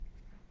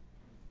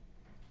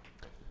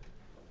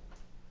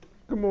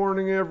Good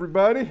morning,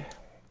 everybody.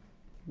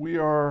 We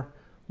are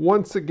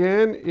once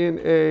again in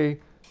a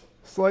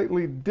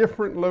slightly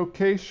different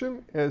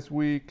location as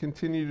we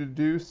continue to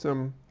do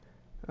some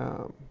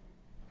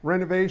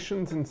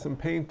renovations and some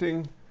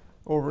painting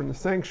over in the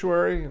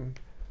sanctuary. And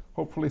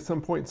hopefully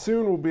some point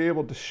soon we'll be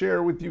able to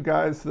share with you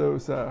guys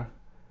those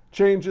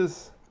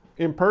changes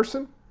in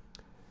person.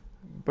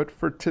 But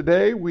for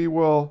today, we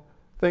will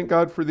thank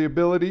God for the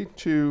ability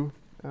to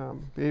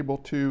be able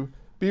to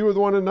be with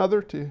one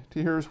another, to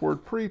hear His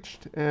Word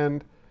preached,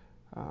 and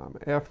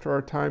after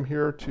our time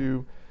here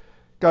to,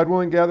 God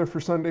willing, gather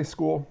for Sunday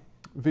school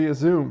via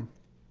Zoom.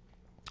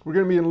 We're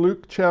going to be in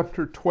Luke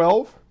chapter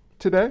 12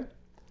 today,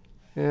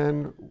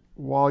 and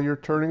while you're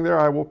turning there,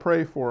 I will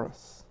pray for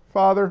us.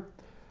 Father,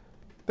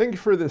 thank you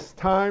for this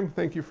time.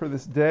 Thank you for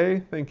this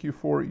day. Thank you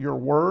for your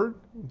Word.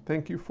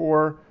 Thank you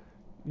for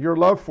your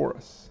love for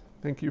us.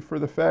 Thank you for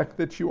the fact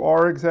that you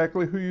are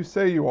exactly who you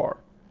say you are,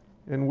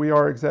 and we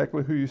are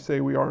exactly who you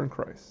say we are in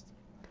Christ.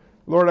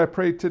 Lord, I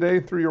pray today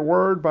through your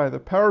word, by the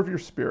power of your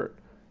Spirit,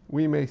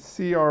 we may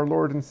see our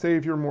Lord and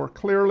Savior more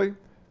clearly,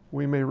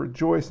 we may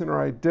rejoice in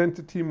our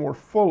identity more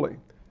fully,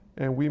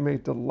 and we may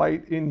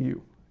delight in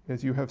you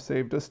as you have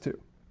saved us too.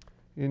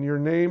 In your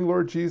name,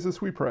 Lord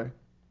Jesus, we pray.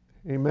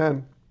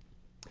 Amen.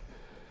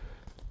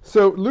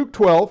 So Luke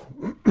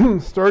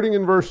 12, starting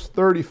in verse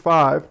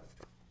 35,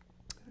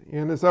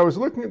 and as I was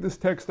looking at this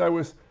text, I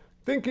was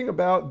thinking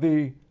about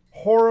the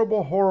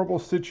horrible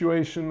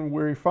situation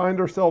where we find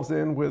ourselves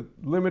in with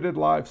limited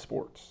live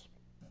sports.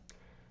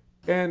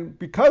 And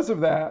because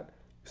of that,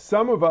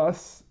 some of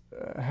us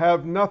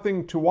have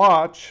nothing to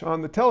watch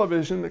on the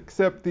television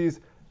except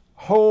these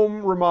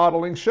home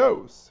remodeling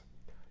shows.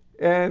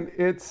 And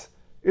it's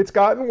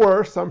gotten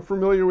worse. I'm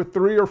familiar with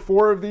 3 or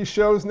 4 of these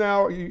shows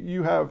now.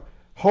 You have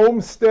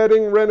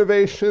homesteading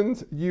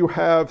renovations, you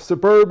have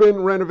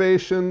suburban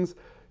renovations,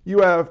 you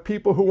have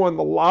people who won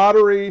the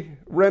lottery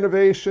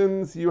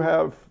renovations. You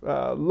have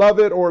love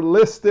it or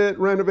list it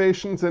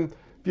renovations. And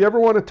if you ever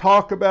want to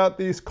talk about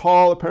these,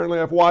 call. Apparently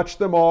I've watched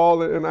them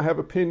all and I have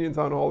opinions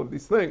on all of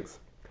these things.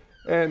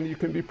 And you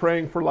can be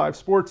praying for live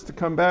sports to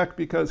come back,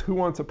 because who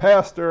wants a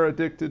pastor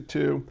addicted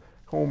to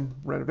home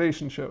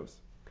renovation shows?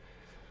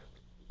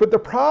 But the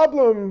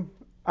problem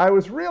I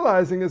was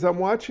realizing as I'm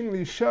watching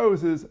these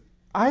shows is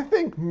I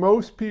think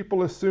most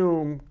people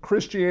assume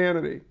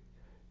Christianity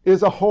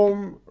is a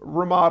home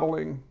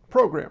remodeling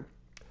program.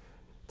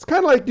 It's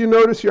kind of like you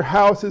notice your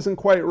house isn't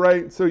quite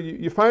right, so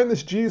you find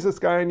this Jesus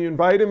guy and you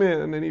invite him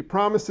in, and he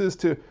promises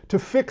to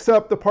fix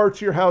up the parts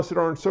of your house that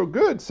aren't so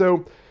good.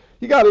 So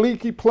you got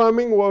leaky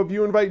plumbing. Well, if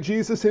you invite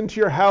Jesus into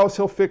your house,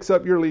 he'll fix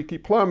up your leaky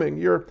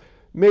plumbing.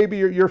 Maybe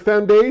your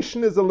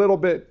foundation is a little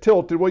bit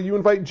tilted. Well, you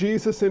invite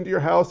Jesus into your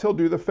house, he'll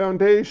do the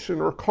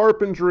foundation, or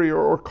carpentry,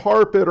 or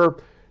carpet,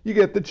 or you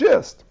get the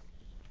gist.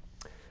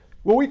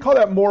 Well, we call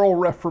that moral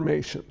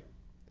reformation.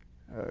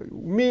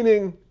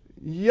 Meaning,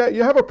 yeah,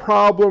 you have a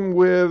problem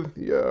with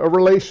a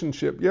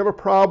relationship, you have a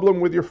problem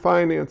with your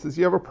finances,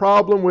 you have a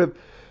problem with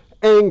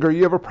anger,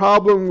 you have a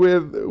problem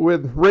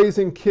with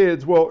raising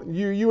kids. Well,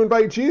 you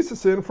invite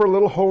Jesus in for a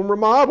little home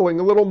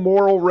remodeling, a little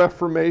moral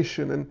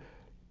reformation.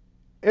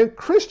 And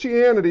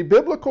Christianity,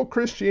 biblical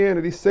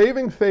Christianity,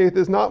 saving faith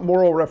is not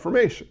moral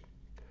reformation.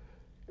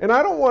 And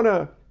I don't want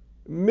to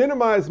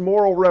minimize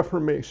moral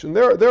reformation.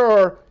 There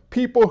are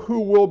people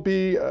who will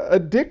be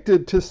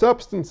addicted to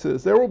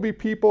substances. There will be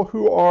people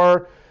who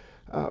are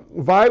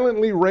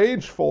violently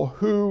rageful,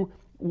 who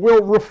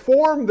will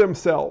reform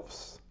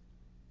themselves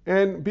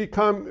and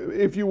become,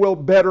 if you will,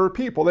 better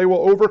people. They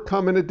will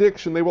overcome an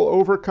addiction. They will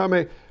overcome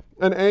an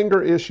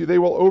anger issue. They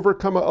will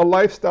overcome a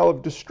lifestyle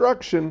of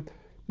destruction.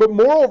 But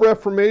moral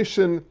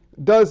reformation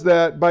does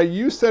that by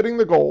you setting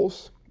the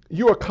goals,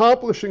 you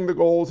accomplishing the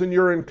goals, and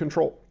you're in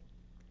control.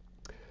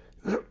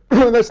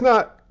 That's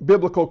not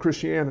biblical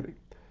Christianity.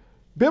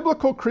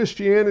 Biblical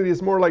Christianity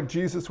is more like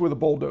Jesus with a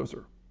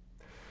bulldozer.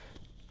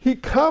 He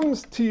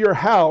comes to your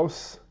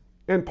house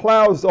and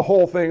plows the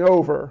whole thing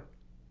over,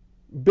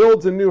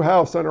 builds a new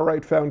house on a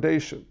right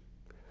foundation.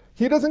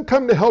 He doesn't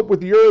come to help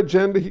with your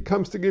agenda. He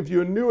comes to give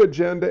you a new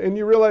agenda, and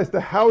you realize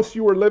the house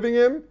you were living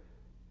in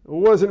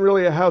wasn't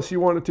really a house you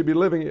wanted to be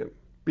living in,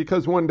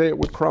 because one day it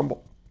would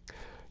crumble.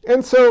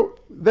 And so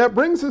that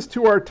brings us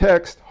to our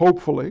text,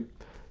 hopefully.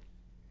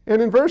 And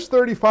in verse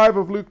 35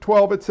 of Luke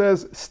 12, it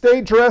says,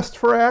 "Stay dressed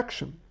for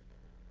action,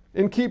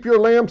 and keep your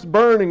lamps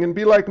burning, and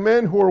be like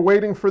men who are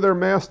waiting for their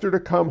master to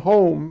come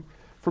home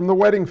from the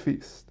wedding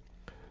feast,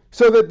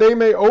 so that they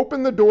may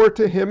open the door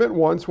to him at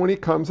once when he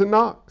comes and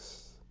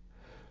knocks.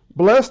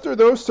 Blessed are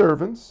those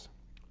servants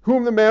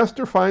whom the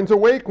master finds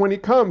awake when he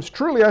comes.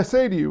 Truly, I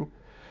say to you,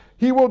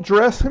 he will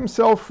dress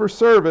himself for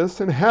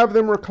service and have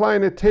them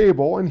recline at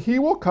table, and he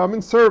will come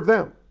and serve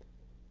them.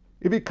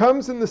 If he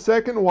comes in the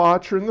second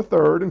watch or in the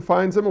third and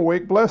finds them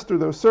awake, blessed are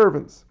those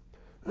servants.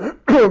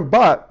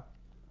 But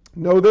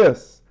know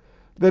this,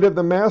 that if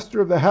the master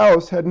of the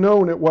house had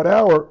known at what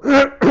hour,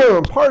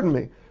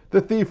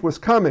 the thief was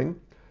coming,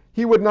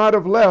 he would not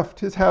have left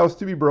his house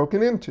to be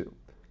broken into.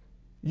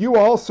 You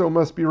also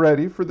must be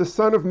ready, for the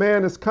Son of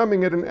Man is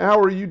coming at an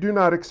hour you do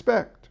not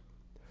expect."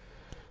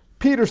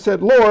 Peter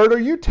said, "Lord, are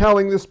you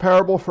telling this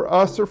parable for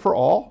us or for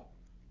all?"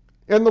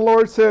 And the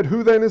Lord said,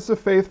 "Who then is the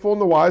faithful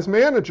and the wise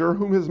manager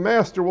whom his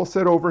master will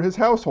set over his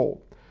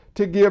household,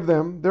 to give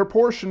them their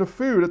portion of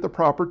food at the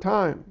proper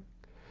time?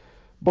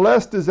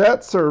 Blessed is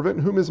that servant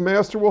whom his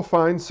master will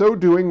find so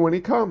doing when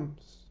he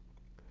comes.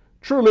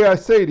 Truly I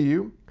say to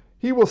you,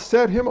 he will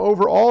set him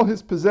over all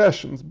his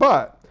possessions.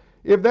 But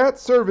if that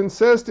servant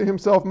says to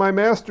himself, 'My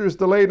master is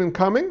delayed in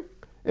coming,'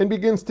 and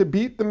begins to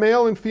beat the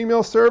male and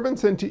female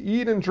servants and to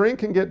eat and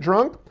drink and get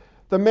drunk,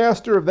 the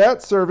master of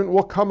that servant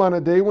will come on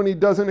a day when he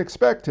doesn't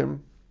expect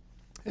him,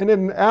 and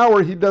in an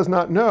hour he does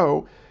not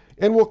know,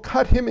 and will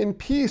cut him in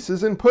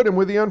pieces and put him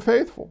with the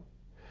unfaithful.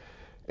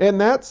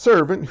 And that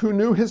servant who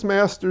knew his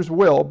master's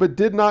will, but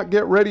did not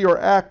get ready or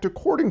act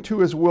according to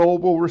his will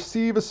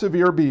receive a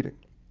severe beating.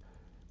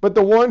 But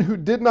the one who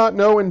did not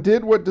know and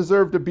did what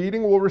deserved a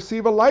beating will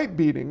receive a light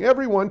beating.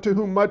 Everyone to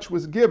whom much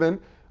was given,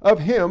 of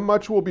him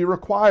much will be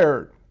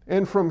required.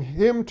 And from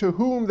him to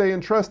whom they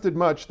entrusted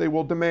much, they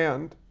will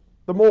demand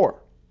the more."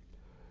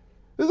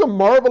 This is a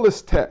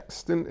marvelous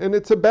text, and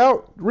it's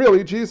about,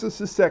 really,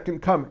 Jesus'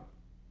 second coming.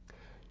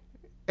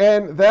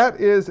 And that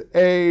is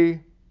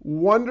a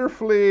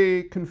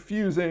wonderfully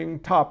confusing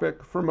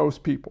topic for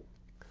most people.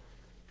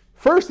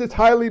 First, it's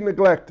highly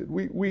neglected.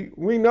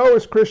 We know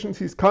as Christians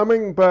he's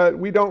coming, but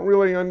we don't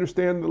really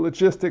understand the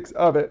logistics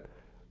of it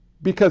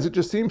because it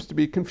just seems to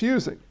be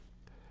confusing.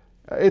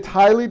 It's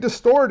highly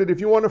distorted. If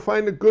you want to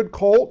find a good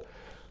cult,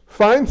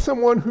 find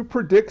someone who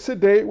predicts a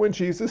date when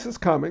Jesus is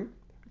coming.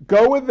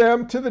 Go with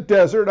them to the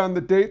desert on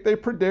the date they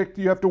predict.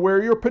 You have to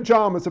wear your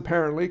pajamas,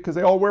 apparently, because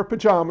they all wear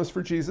pajamas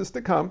for Jesus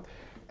to come.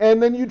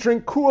 And then you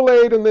drink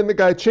Kool-Aid, and then the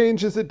guy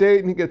changes the date,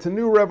 and he gets a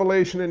new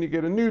revelation, and you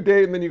get a new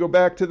date, and then you go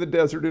back to the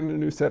desert in a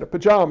new set of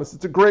pajamas.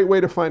 It's a great way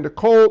to find a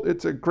cult.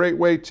 It's a great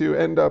way to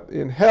end up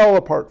in hell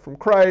apart from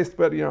Christ.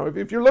 But,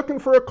 if you're looking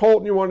for a cult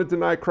and you want to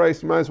deny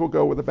Christ, you might as well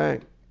go with a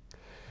bang.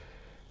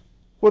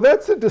 Well,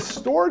 that's a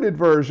distorted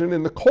version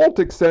in the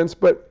cultic sense,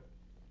 but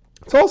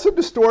it's also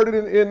distorted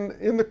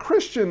in the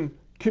Christian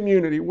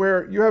community,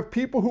 where you have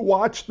people who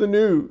watch the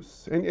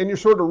news, and you're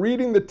sort of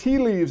reading the tea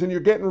leaves, and you're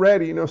getting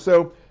ready,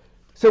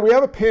 So we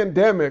have a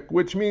pandemic,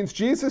 which means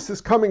Jesus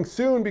is coming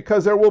soon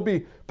because there will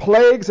be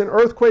plagues and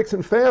earthquakes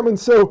and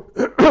famines. So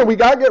we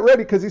got to get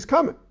ready because he's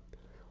coming.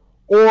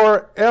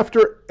 Or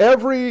after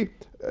every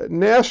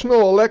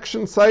national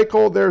election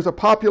cycle, there's a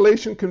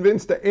population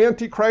convinced the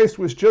Antichrist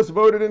was just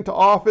voted into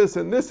office,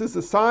 and this is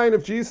a sign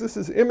of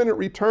Jesus' imminent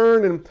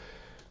return. And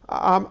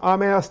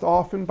I'm asked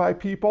often by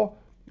people,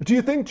 do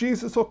you think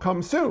Jesus will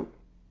come soon?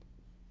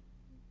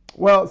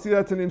 Well, see,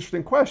 that's an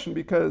interesting question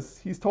because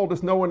he's told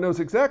us no one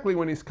knows exactly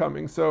when he's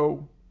coming,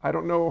 so I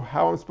don't know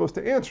how I'm supposed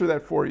to answer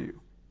that for you.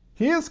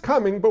 He is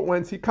coming, but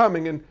when's he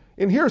coming?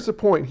 And here's the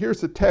point. Here's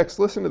the text.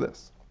 Listen to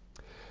this.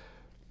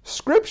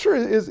 Scripture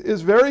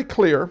is very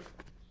clear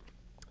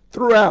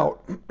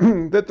throughout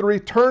that the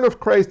return of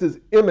Christ is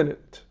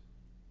imminent.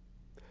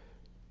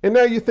 And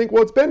now you think,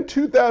 well, it's been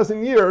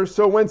 2,000 years,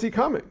 so when's he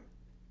coming?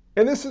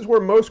 And this is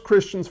where most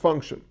Christians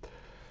function.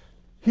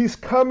 He's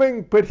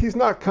coming, but he's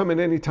not coming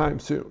anytime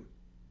soon.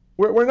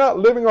 We're not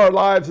living our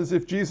lives as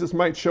if Jesus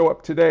might show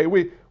up today.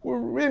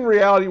 In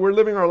reality, we're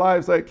living our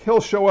lives like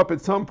he'll show up at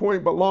some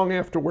point, but long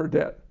after we're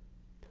dead.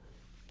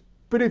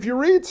 But if you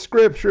read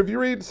Scripture, if you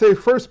read, say,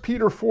 1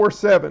 Peter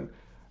 4:7,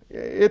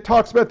 it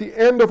talks about the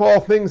end of all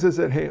things is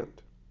at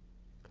hand.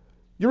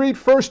 You read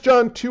 1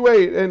 John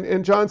 2:8,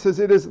 and John says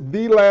it is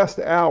the last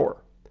hour.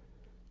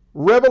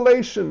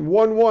 Revelation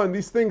 1:1,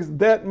 these things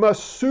that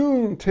must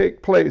soon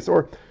take place.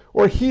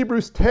 Or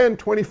Hebrews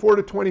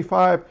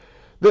 10:24-25,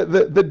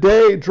 the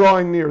day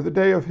drawing near, the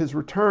day of his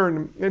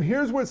return. And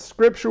here's what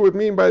Scripture would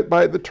mean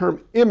by the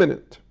term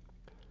imminent.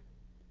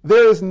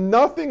 There is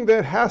nothing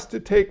that has to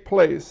take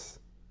place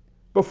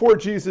before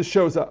Jesus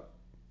shows up.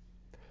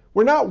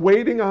 We're not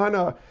waiting on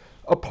a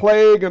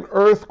plague, an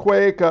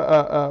earthquake,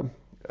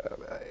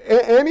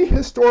 any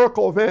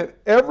historical event.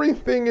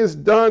 Everything is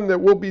done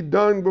that will be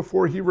done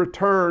before he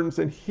returns,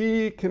 and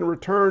he can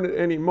return at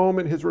any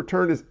moment. His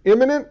return is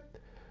imminent.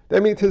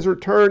 That means his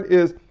return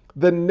is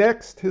the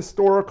next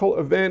historical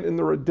event in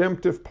the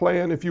redemptive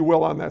plan, if you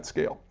will, on that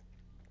scale.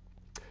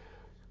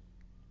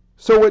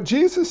 So what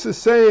Jesus is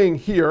saying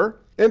here,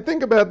 and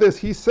think about this,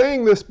 he's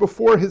saying this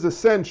before his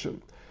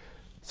ascension.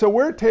 So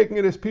we're taking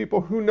it as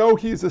people who know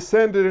he's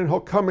ascended and he'll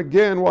come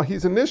again, while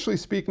he's initially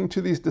speaking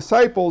to these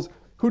disciples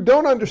who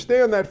don't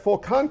understand that full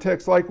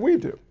context like we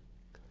do.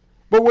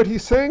 But what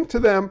he's saying to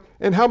them,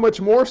 and how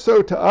much more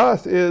so to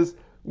us, is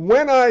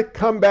when I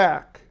come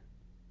back,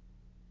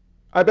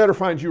 I better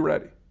find you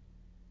ready.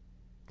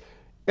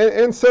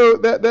 And so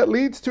that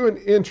leads to an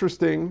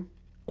interesting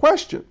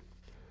question.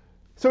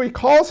 So he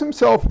calls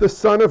himself the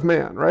Son of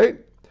Man, right?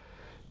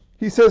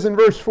 He says in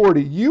verse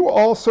 40, you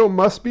also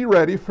must be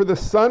ready, for the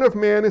Son of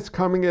Man is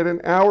coming at an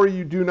hour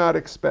you do not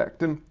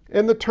expect. And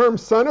the term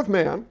Son of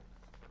Man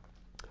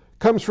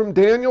comes from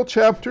Daniel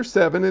chapter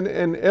 7,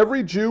 and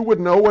every Jew would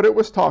know what it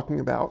was talking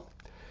about.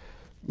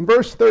 In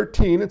verse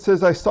 13, it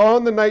says, I saw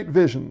in the night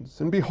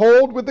visions, and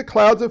behold, with the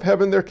clouds of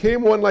heaven there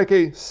came one like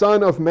a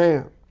son of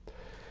man.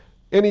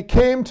 And he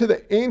came to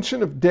the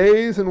Ancient of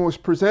Days and was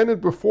presented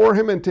before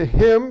him, and to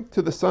him,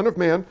 to the Son of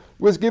Man,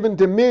 was given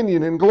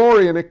dominion and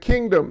glory and a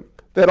kingdom,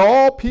 that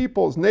all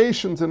peoples,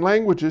 nations, and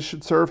languages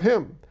should serve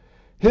him.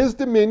 His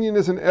dominion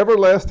is an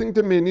everlasting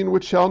dominion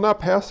which shall not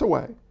pass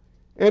away,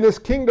 and his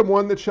kingdom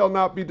one that shall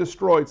not be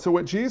destroyed. So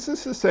what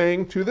Jesus is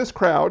saying to this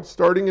crowd,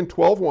 starting in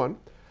 12:1,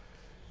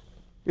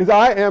 is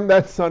I am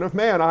that Son of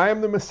Man. I am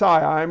the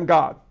Messiah. I am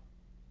God.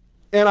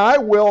 And I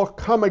will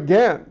come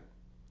again.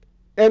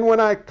 And when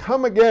I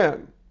come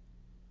again,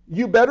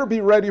 you better be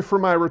ready for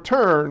my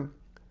return,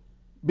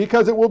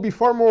 because it will be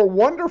far more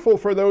wonderful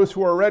for those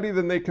who are ready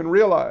than they can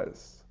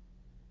realize,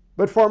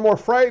 but far more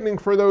frightening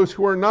for those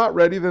who are not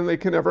ready than they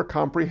can ever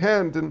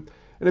comprehend. And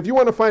if you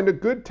want to find a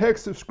good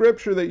text of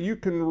Scripture that you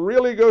can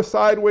really go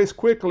sideways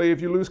quickly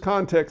if you lose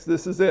context,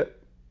 this is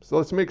it. So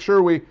let's make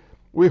sure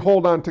we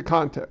hold on to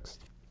context.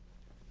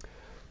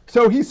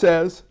 So he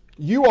says,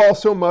 you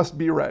also must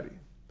be ready.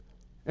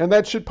 And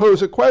that should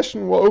pose a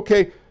question. Well,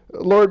 okay,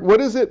 Lord, what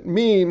does it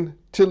mean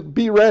to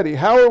be ready?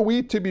 How are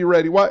we to be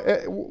ready?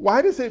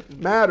 Why does it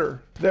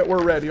matter that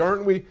we're ready?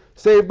 Aren't we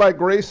saved by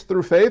grace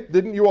through faith?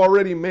 Didn't you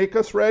already make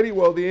us ready?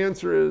 Well, the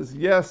answer is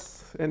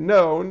yes and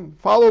no. And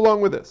follow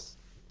along with this.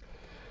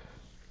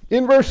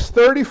 In verse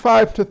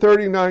 35 to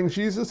 39,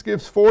 Jesus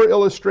gives 4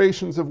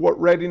 illustrations of what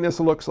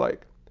readiness looks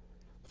like.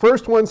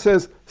 First one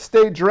says,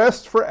 stay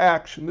dressed for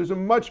action. There's a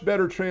much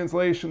better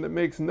translation that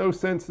makes no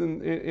sense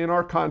in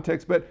our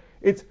context, but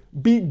it's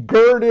be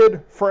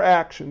girded for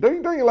action.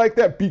 Don't you like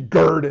that? Be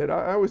girded.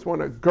 I always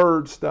want to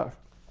gird stuff.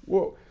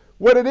 Well,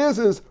 what it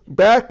is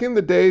back in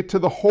the day, to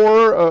the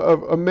horror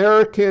of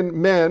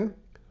American men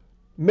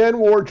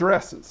wore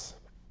dresses.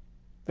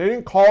 They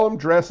didn't call them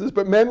dresses,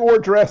 but men wore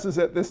dresses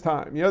at this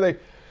time. You know, they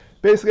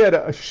basically had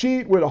a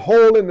sheet with a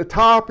hole in the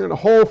top and a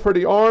hole for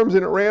the arms,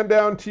 and it ran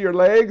down to your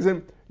legs.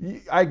 And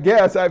I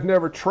guess, I've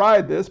never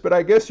tried this, but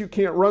I guess you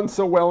can't run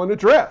so well in a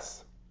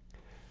dress.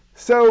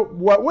 So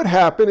what would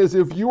happen is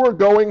if you were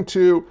going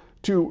to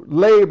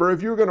labor,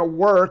 if you were going to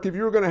work, if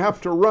you were going to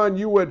have to run,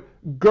 you would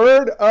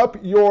gird up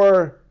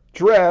your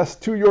dress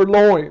to your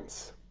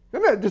loins.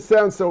 And that just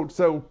sounds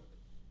so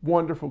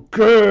wonderful.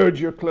 Gird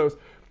your clothes.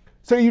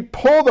 So you'd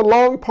pull the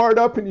long part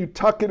up and you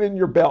tuck it in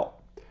your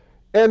belt.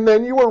 And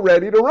then you were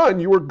ready to run.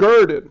 You were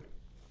girded.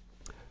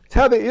 It's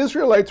how the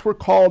Israelites were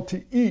called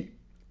to eat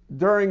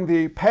during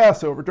the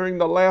Passover, during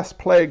the last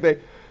plague.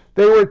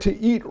 They were to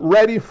eat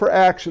ready for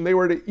action. They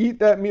were to eat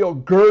that meal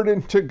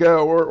girded to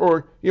go.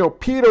 Or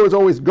Peter was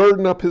always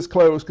girding up his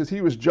clothes because he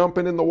was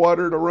jumping in the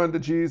water to run to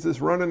Jesus,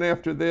 running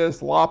after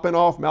this, lopping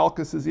off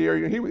Malchus's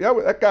ear.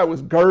 That guy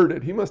was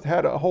girded. He must have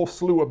had a whole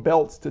slew of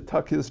belts to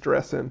tuck his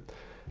dress in.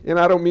 And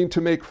I don't mean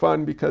to make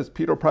fun, because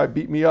Peter will probably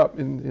beat me up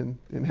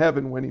in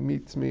heaven when he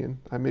meets me, and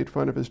I made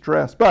fun of his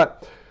dress.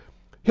 But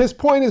his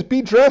point is,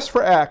 be dressed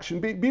for action.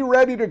 Be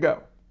ready to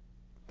go.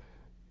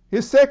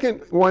 His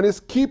second one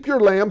is keep your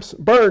lamps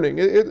burning.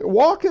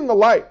 Walk in the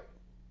light.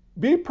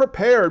 Be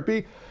prepared.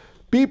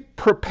 Be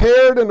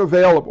prepared and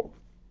available.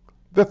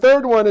 The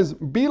third one is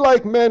be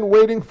like men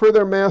waiting for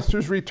their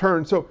master's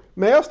return. So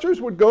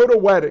masters would go to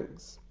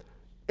weddings,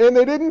 and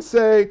they didn't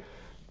say,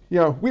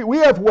 we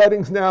have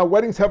weddings now.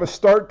 Weddings have a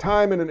start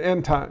time and an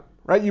end time,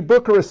 right? You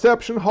book a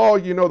reception hall,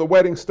 the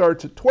wedding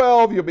starts at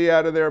 12, you'll be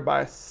out of there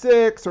by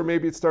 6, or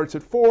maybe it starts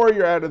at 4,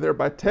 you're out of there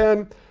by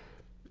 10.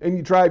 And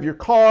you drive your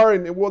car,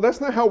 and well, that's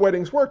not how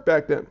weddings worked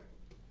back then.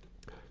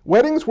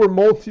 Weddings were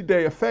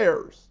multi-day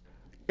affairs,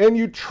 and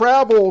you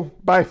travel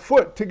by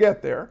foot to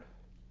get there,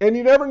 and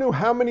you never knew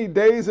how many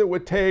days it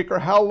would take or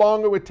how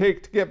long it would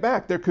take to get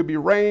back. There could be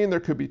rain, there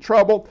could be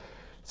trouble.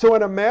 So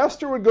when a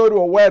master would go to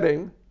a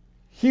wedding,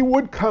 he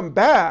would come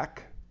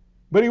back,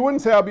 but he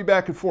wouldn't say, I'll be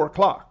back at 4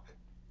 o'clock.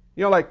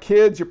 Like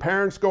kids, your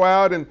parents go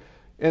out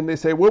and they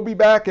say, we'll be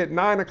back at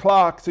 9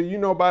 o'clock,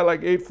 so by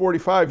like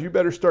 8:45, you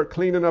better start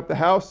cleaning up the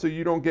house so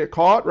you don't get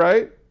caught,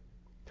 right?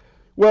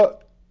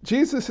 Well,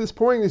 Jesus'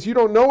 point is, you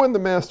don't know when the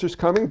master's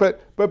coming,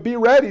 but be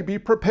ready, be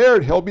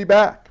prepared, he'll be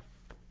back.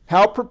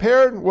 How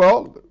prepared?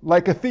 Well,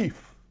 like a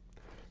thief.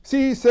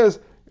 See, he says,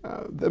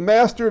 the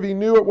master, if he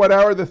knew at what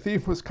hour the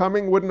thief was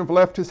coming, wouldn't have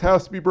left his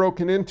house to be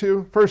broken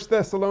into. 1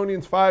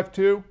 Thessalonians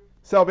 5:2,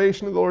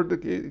 salvation of the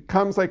Lord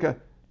comes like a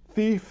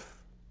thief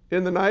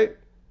in the night.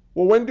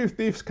 Well, when do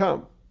thieves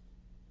come?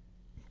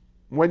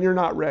 When you're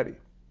not ready.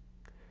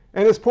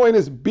 And his point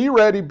is, be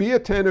ready, be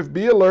attentive,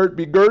 be alert,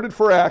 be girded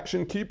for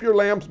action, keep your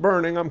lamps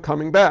burning, I'm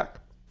coming back.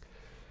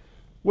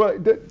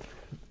 Well,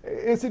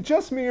 is it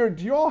just me, or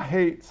do you all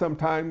hate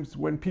sometimes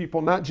when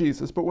people, not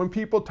Jesus, but when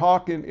people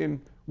talk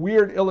in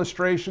weird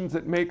illustrations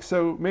that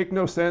make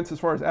no sense as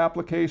far as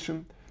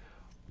application?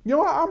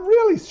 I'm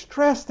really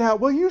stressed out.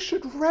 Well, you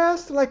should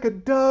rest like a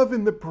dove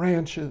in the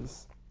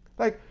branches.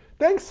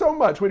 Thanks so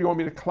much. What, do you want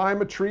me to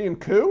climb a tree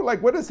and coo?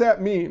 What does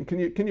that mean? Can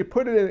you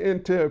put it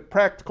into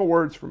practical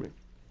words for me?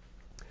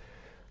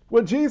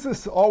 Well,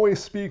 Jesus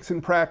always speaks in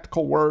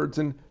practical words,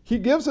 and he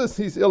gives us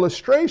these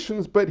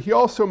illustrations, but he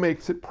also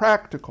makes it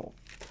practical.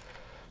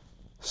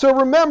 So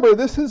remember,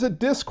 this is a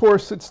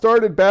discourse that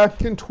started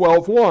back in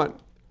 12:1.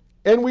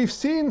 And we've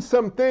seen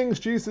some things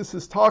Jesus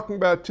is talking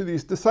about to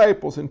these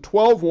disciples in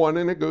 12:1,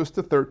 and it goes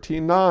to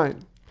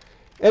 13:9.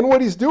 And what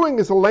he's doing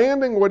is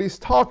landing what he's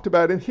talked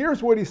about. And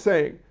here's what he's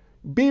saying.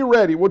 Be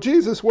ready. Well,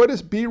 Jesus, what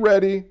does be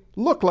ready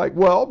look like?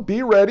 Well,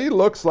 be ready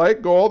looks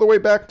like, go all the way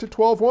back to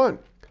 12:1.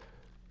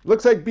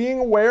 Looks like being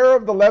aware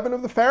of the leaven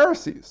of the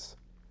Pharisees.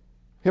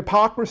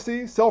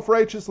 Hypocrisy,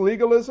 self-righteous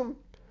legalism,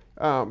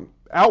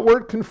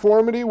 outward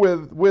conformity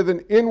with an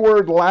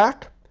inward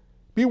lack.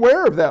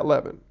 Beware of that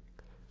leaven.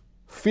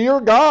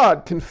 Fear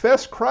God,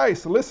 confess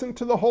Christ, listen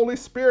to the Holy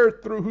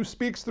Spirit who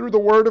speaks through the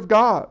Word of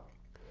God.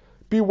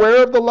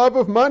 Beware of the love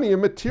of money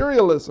and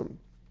materialism.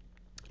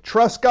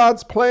 Trust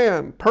God's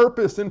plan,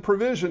 purpose, and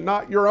provision,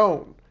 not your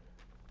own.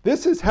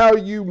 This is how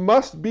you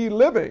must be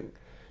living.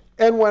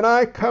 And when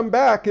I come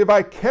back, if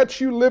I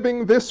catch you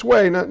living this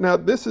way, now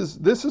this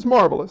is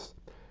marvelous.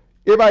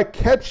 If I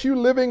catch you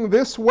living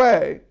this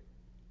way,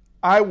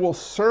 I will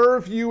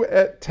serve you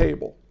at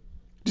table.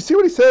 Do you see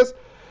what he says?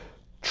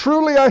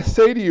 Truly I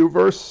say to you,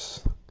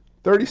 verse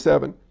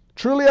 37,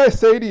 truly I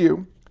say to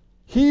you,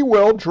 he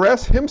will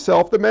dress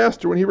himself, the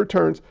master when he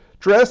returns,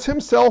 dress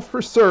himself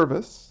for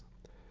service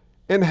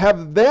and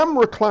have them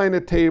recline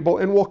at table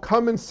and will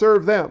come and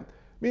serve them.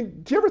 I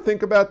mean, do you ever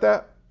think about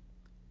that?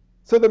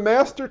 So the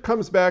master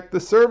comes back, the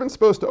servant's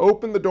supposed to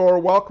open the door,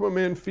 welcome him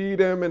in, feed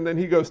him, and then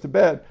he goes to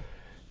bed.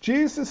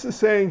 Jesus is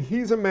saying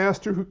he's a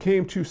master who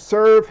came to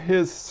serve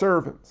his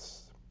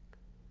servants,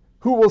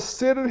 who will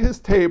sit at his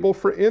table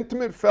for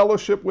intimate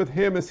fellowship with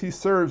him as he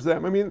serves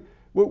them. I mean,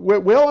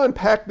 we'll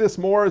unpack this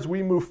more as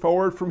we move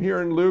forward from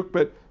here in Luke,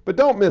 but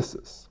don't miss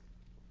this.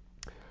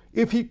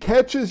 If he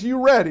catches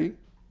you ready,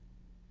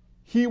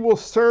 he will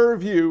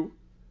serve you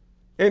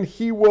and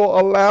he will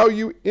allow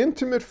you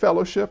intimate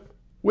fellowship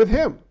with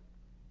him.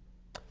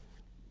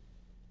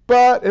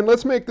 But, and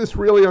let's make this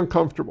really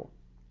uncomfortable,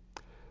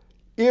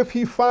 if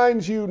he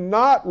finds you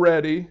not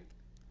ready,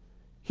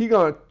 he's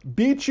going to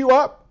beat you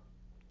up,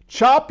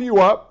 chop you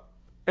up,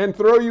 and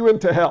throw you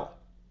into hell.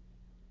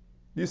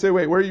 You say,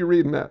 wait, where are you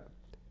reading that?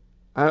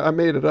 I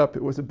made it up.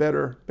 It was a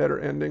better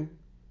ending.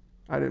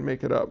 I didn't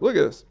make it up. Look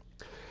at this.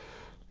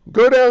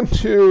 Go down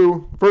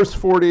to verse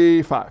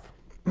 45.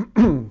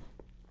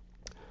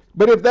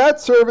 But if that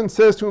servant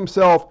says to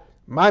himself,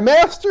 my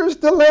master's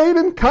delayed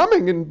in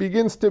coming, and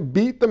begins to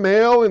beat the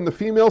male and the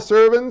female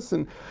servants,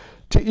 and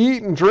to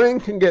eat and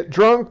drink and get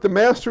drunk, the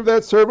master of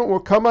that servant will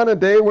come on a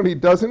day when he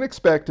doesn't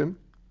expect him,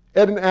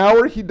 at an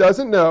hour he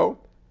doesn't know,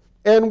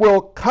 and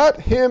will cut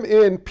him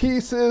in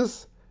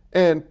pieces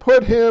and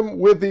put him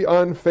with the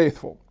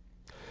unfaithful.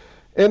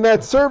 And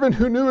that servant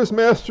who knew his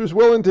master's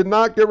will and did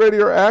not get ready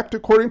or act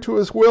according to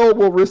his will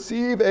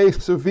receive a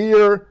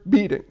severe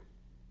beating.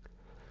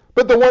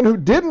 But the one who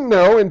didn't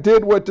know and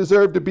did what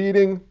deserved a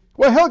beating,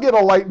 well, he'll get a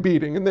light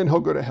beating and then he'll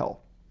go to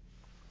hell.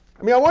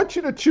 I mean, I want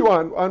you to chew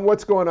on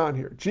what's going on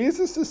here.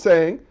 Jesus is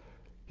saying,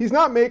 he's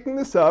not making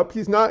this up.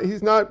 He's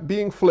not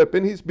being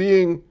flippant. He's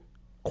being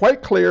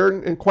quite clear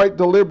and quite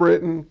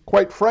deliberate and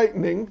quite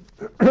frightening,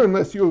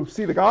 unless you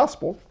see the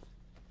gospel.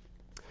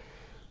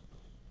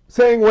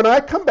 Saying, when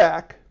I come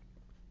back,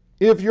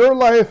 if your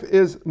life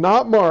is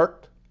not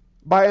marked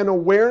by an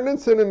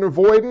awareness and an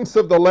avoidance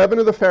of the leaven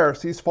of the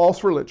Pharisees,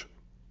 false religion,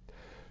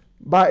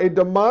 by a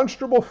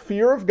demonstrable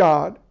fear of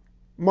God,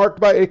 marked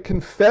by a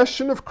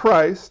confession of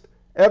Christ,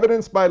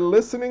 evidenced by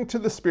listening to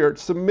the Spirit,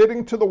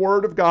 submitting to the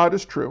Word of God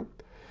as true.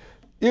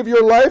 If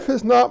your life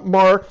is not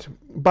marked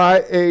by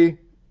a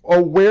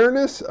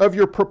awareness of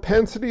your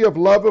propensity of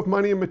love of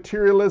money and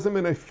materialism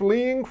and a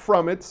fleeing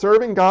from it,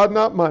 serving God,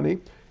 not money,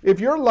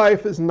 if your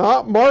life is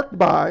not marked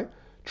by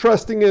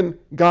trusting in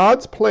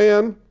God's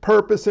plan,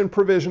 purpose, and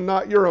provision,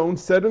 not your own,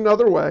 said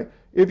another way,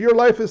 if your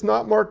life is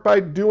not marked by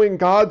doing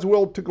God's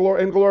will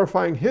and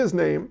glorifying his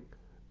name,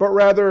 but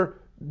rather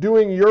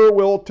doing your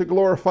will to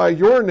glorify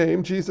your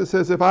name, Jesus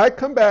says, if I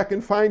come back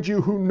and find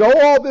you who know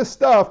all this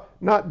stuff,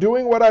 not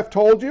doing what I've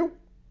told you,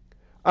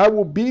 I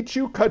will beat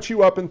you, cut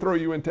you up, and throw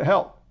you into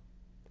hell.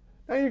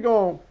 Now you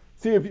go,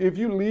 see, if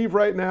you leave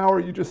right now or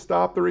you just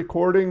stop the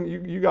recording,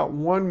 you got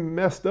one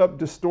messed up,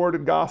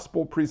 distorted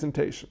gospel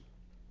presentation.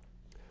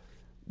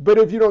 But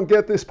if you don't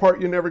get this part,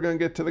 you're never going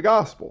to get to the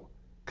gospel.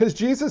 Because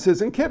Jesus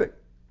isn't kidding.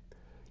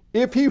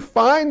 If he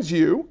finds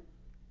you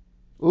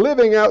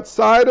living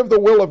outside of the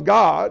will of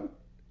God,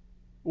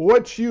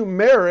 what you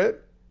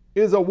merit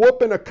is a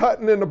whooping, a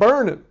cutting, and a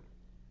burning.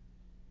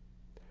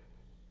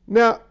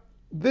 Now,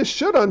 this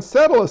should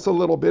unsettle us a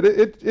little bit.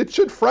 It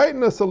should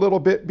frighten us a little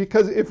bit,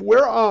 because if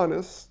we're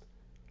honest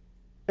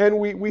and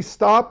we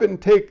stop and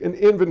take an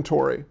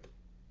inventory,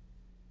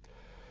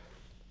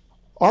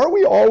 are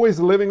we always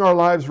living our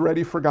lives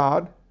ready for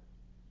God?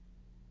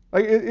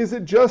 Like, is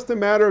it just a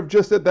matter of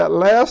just at that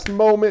last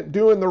moment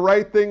doing the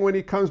right thing when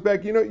he comes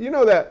back? You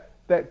know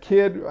that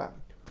kid,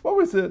 what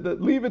was it,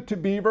 that Leave It to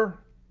Beaver?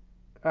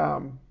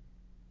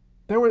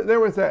 There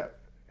was that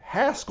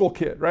Haskell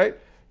kid, right?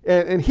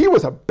 And he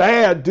was a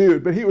bad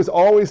dude, but he was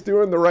always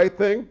doing the right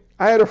thing.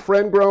 I had a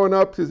friend growing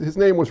up, his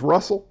name was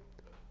Russell.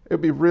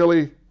 It'd be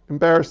really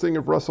embarrassing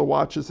if Russell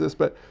watches this,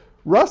 but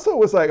Russell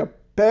was like a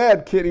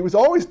bad kid. He was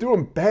always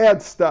doing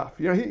bad stuff.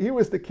 You know, he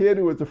was the kid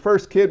who was the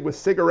first kid with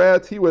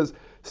cigarettes. He was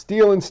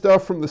stealing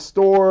stuff from the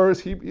stores.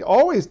 He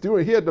always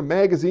doing. He had the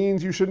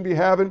magazines you shouldn't be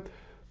having.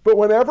 But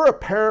whenever a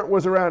parent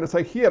was around, it's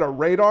like he had a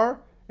radar,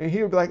 and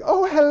he would be like,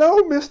 "Oh, hello,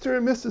 Mr.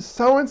 and Mrs.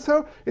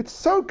 So-and-so. It's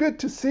so good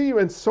to see you."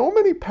 And so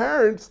many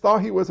parents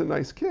thought he was a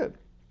nice kid.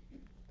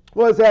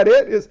 Well, is that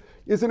it?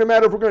 Is it a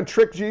matter of we're going to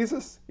trick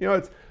Jesus? You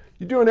know,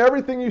 you're doing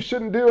everything you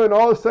shouldn't do, and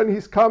all of a sudden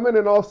he's coming,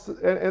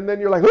 and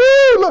then you're like,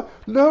 "Oh,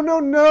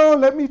 no,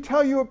 let me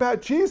tell you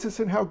about Jesus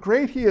and how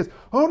great he is.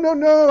 Oh,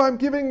 no, I'm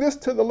giving this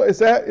to the Lord." Is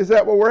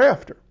that what we're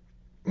after?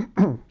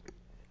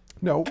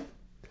 No.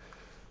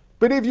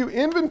 But if you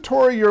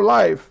inventory your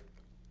life,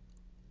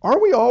 are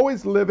we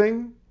always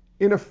living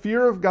in a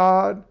fear of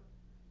God,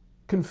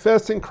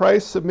 confessing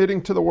Christ,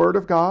 submitting to the Word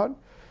of God?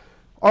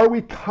 Are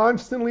we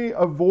constantly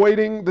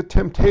avoiding the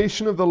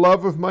temptation of the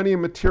love of money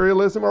and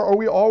materialism? Or are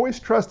we always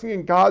trusting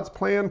in God's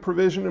plan,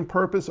 provision, and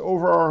purpose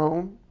over our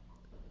own?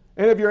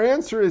 And if your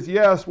answer is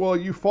yes, well,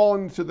 you've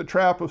fallen into the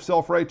trap of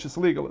self-righteous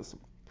legalism.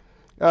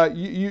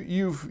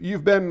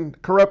 You've been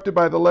corrupted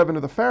by the leaven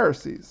of the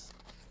Pharisees.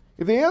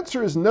 If the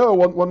answer is no,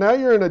 well, now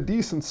you're in a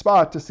decent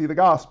spot to see the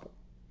gospel.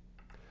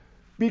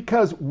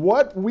 Because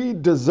what we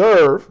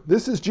deserve,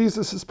 this is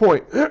Jesus'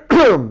 point,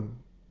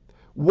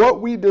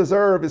 what we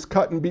deserve is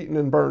cut and beaten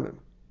and burning.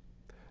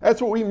 That's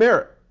what we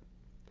merit.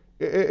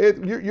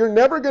 You're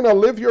never going to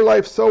live your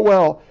life so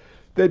well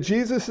that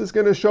Jesus is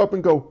going to show up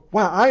and go,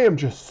 "Wow, I am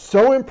just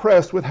so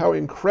impressed with how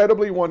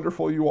incredibly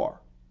wonderful you are."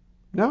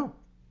 No.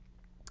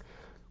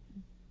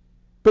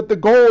 But the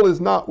goal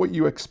is not what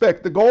you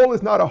expect. The goal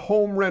is not a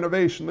home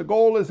renovation. The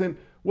goal is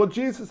well,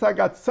 Jesus, I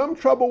got some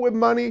trouble with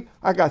money.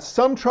 I got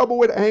some trouble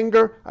with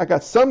anger. I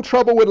got some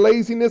trouble with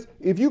laziness.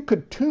 If you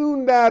could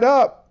tune that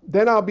up,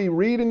 then I'll be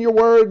reading your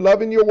word,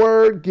 loving your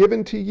word,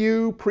 giving to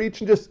you,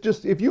 preaching.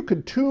 Just if you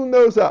could tune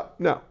those up.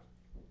 No.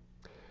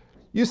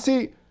 You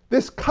see,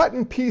 this cut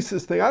in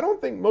pieces thing, I don't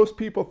think most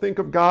people think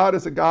of God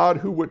as a God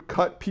who would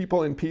cut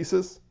people in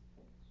pieces.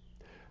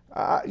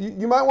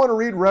 You might want to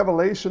read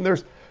Revelation.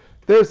 There's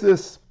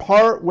this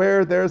part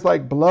where there's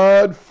like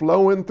blood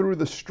flowing through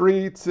the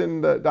streets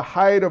and the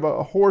height of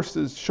a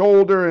horse's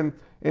shoulder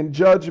and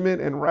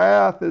judgment and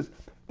wrath.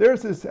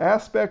 There's this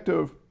aspect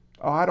of,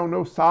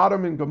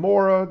 Sodom and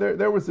Gomorrah.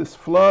 There was this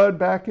flood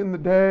back in the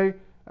day.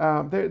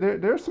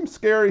 There's some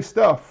scary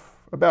stuff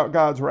about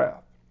God's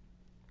wrath.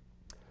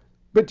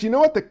 But do you know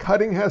what the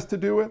cutting has to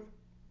do with?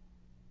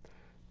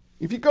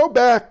 If you go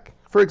back,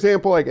 for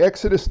example, like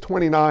Exodus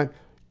 29,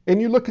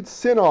 and you look at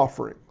sin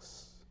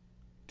offerings,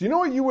 do you know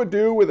what you would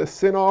do with a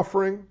sin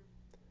offering?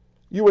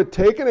 You would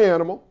take an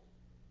animal,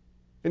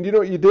 and you know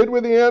what you did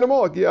with the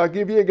animal? I'll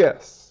give you a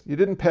guess. You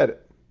didn't pet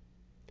it.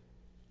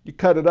 You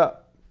cut it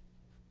up.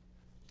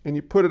 And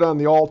you put it on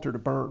the altar to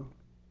burn.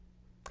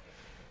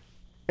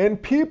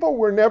 And people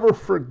were never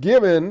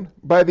forgiven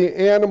by the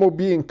animal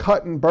being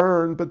cut and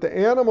burned, but the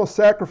animal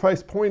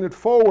sacrifice pointed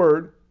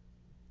forward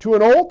to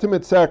an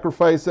ultimate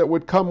sacrifice that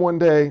would come one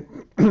day.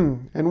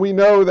 And we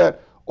know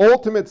that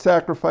ultimate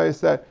sacrifice,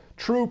 that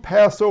true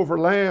Passover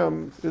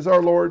lamb, is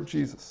our Lord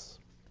Jesus.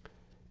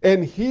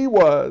 And he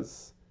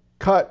was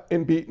cut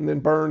and beaten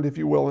and burned, if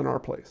you will, in our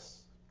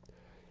place.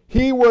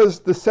 He was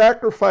the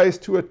sacrifice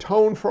to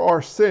atone for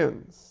our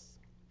sins.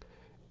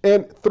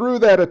 And through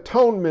that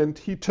atonement,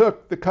 he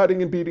took the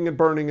cutting and beating and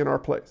burning in our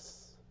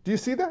place. Do you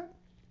see that?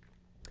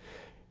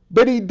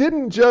 But he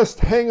didn't just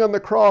hang on the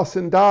cross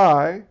and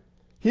die.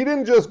 He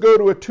didn't just go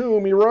to a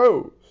tomb, he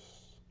rose.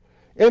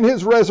 And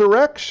his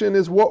resurrection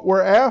is what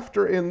we're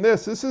after in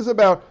this.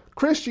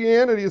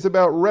 Christianity is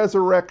about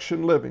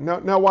resurrection living.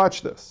 Now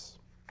watch this.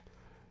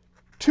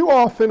 Too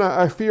often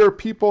I fear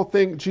people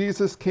think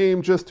Jesus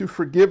came just to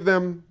forgive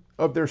them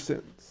of their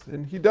sins.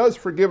 And he does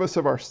forgive us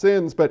of our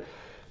sins, but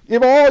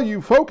if all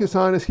you focus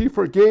on is he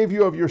forgave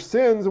you of your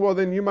sins, well,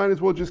 then you might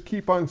as well just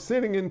keep on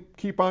sinning and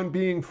keep on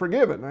being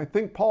forgiven. I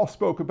think Paul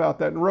spoke about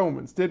that in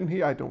Romans, didn't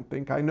he? I don't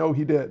think. I know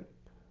he did.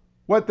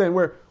 What then?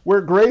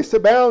 Where grace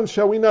abounds,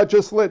 shall we not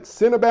just let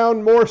sin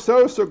abound more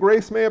so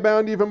grace may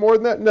abound even more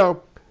than that?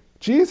 No.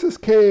 Jesus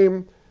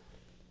came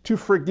to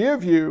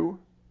forgive you,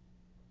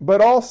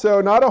 but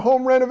also not a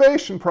home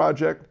renovation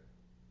project,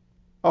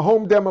 a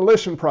home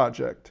demolition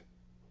project.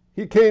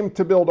 He came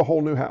to build a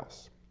whole new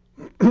house.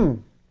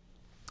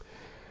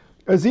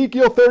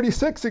 Ezekiel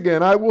 36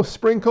 again, I will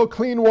sprinkle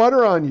clean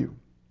water on you,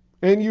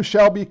 and you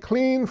shall be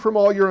clean from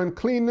all your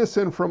uncleanness,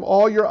 and from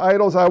all your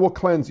idols I will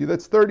cleanse you.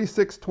 That's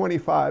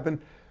 36:25. And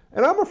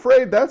I'm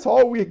afraid that's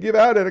all we give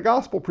out at a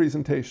gospel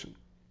presentation.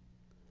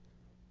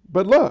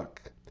 But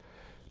look,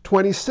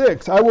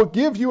 26, I will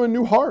give you a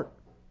new heart,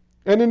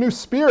 and a new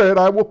spirit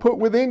I will put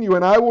within you,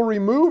 and I will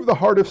remove the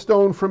heart of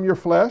stone from your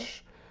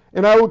flesh,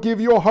 and I will give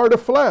you a heart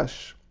of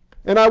flesh.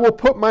 And I will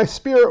put my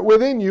spirit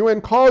within you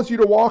and cause you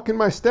to walk in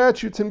my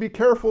statutes and be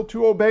careful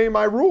to obey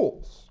my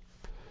rules.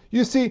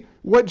 You see,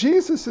 what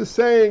Jesus is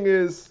saying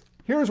is,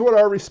 here's what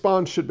our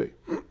response should be.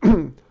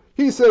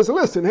 He says,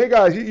 listen, hey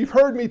guys, you've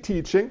heard me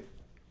teaching.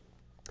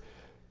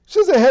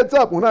 Just a heads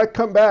up, when I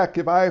come back,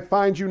 if I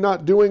find you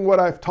not doing what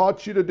I've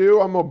taught you to do,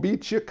 I'm going to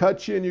beat you,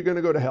 cut you, and you're going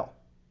to go to hell.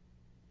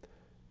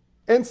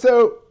 And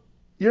so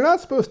you're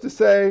not supposed to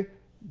say,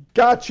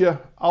 gotcha,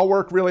 I'll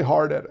work really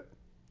hard at it.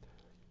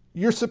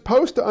 You're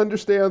supposed to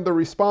understand the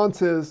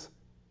response is,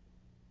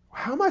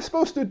 how am I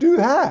supposed to do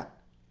that?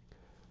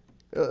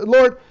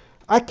 Lord,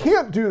 I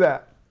can't do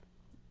that.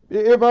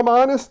 If I'm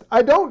honest,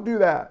 I don't do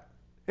that.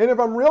 And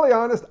if I'm really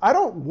honest, I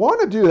don't want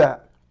to do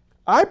that.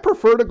 I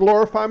prefer to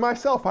glorify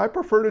myself. I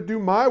prefer to do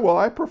my will.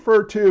 I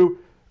prefer to,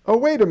 oh,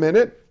 wait a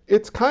minute.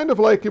 It's kind of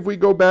like if we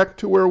go back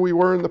to where we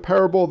were in the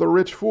parable of the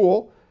rich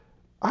fool.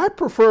 I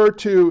prefer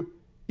to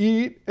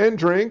eat and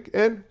drink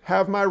and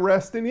have my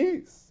rest and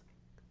ease.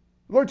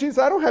 Lord Jesus,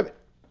 I don't have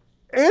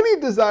any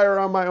desire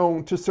on my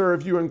own to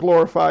serve you and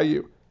glorify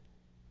you.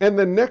 And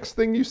the next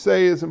thing you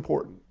say is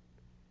important.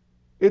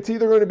 It's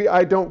either going to be,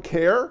 I don't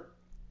care,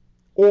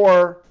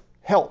 or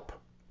help.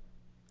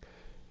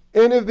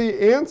 And if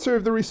the answer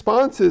of the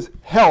response is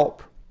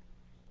help,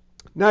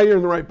 now you're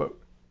in the right boat.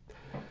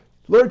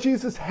 Lord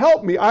Jesus,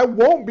 help me. I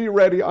won't be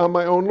ready on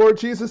my own. Lord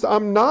Jesus,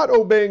 I'm not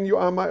obeying you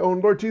on my own.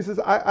 Lord Jesus,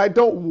 I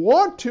don't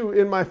want to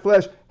in my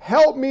flesh.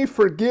 Help me,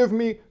 forgive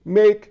me,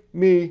 make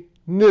me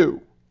new.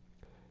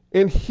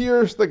 And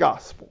here's the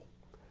gospel.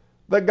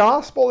 The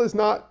gospel is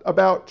not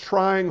about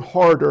trying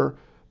harder.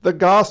 The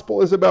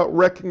gospel is about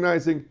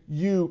recognizing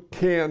you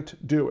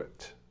can't do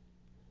it.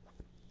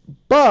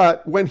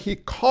 But when he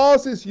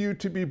causes you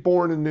to be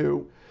born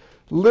anew,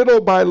 little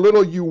by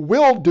little you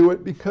will do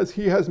it because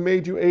he has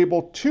made you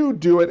able to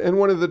do it. And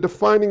one of the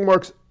defining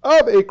marks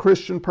of a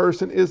Christian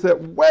person is that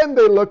when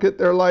they look at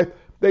their life,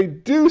 they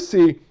do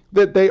see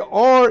that they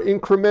are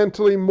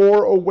incrementally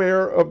more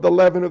aware of the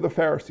leaven of the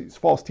Pharisees,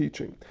 false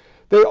teaching.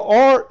 They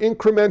are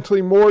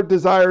incrementally more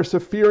desirous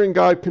of fearing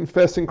God,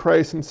 confessing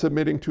Christ, and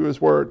submitting to his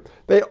word.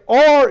 They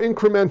are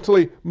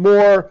incrementally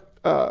more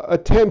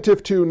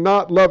attentive to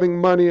not loving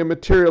money and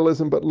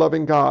materialism, but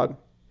loving God.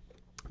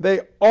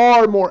 They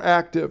are more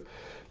active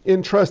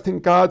in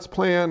trusting God's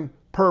plan,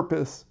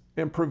 purpose,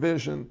 and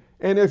provision.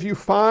 And if you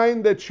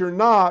find that you're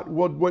not,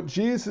 what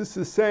Jesus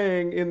is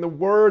saying in the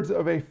words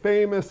of a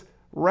famous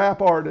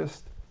rap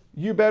artist,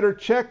 you better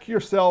check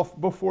yourself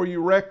before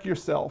you wreck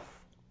yourself,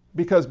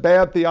 because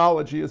bad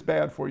theology is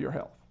bad for your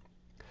health.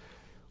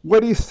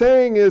 What he's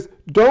saying is,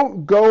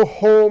 don't go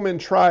home and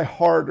try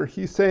harder.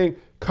 He's saying,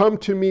 come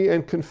to me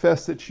and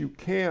confess that you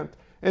can't.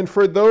 And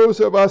for those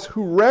of us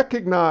who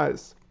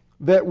recognize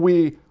that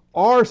we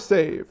are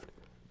saved,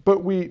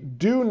 but we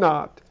do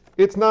not,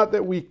 it's not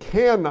that we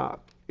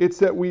cannot, it's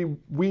that we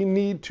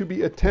need to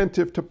be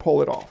attentive to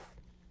pull it off.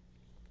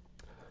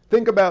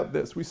 Think about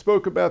this. We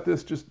spoke about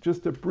this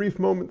just a brief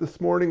moment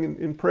this morning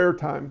in prayer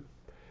time.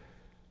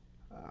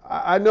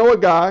 I know a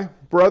guy,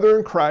 brother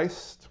in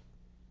Christ,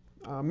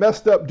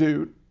 messed up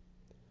dude.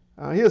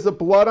 He has the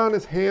blood on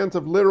his hands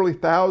of literally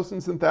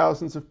thousands and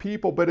thousands of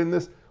people. But in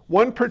this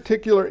one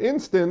particular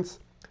instance,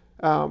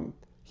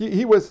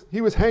 he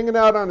was hanging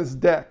out on his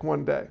deck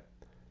one day,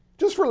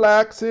 just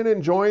relaxing,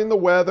 enjoying the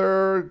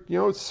weather. You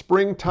know, it's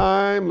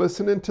springtime,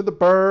 listening to the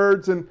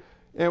birds, and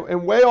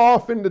way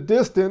off in the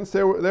distance,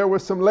 there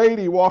was some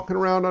lady walking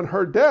around on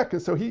her deck,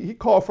 and so he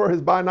called for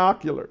his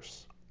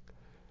binoculars.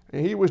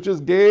 And he was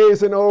just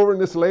gazing over,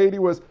 and this lady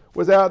was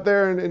out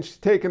there, and she's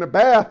taking a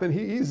bath, and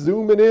he's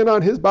zooming in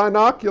on his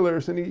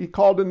binoculars, and he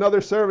called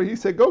another servant. He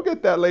said, go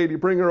get that lady,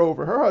 bring her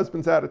over. Her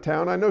husband's out of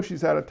town. I know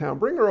she's out of town.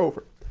 Bring her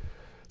over.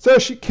 So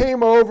she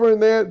came over,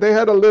 and they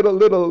had a little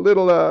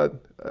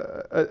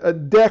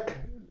deck,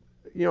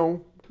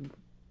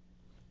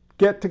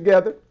 get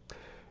together.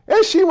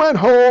 And she went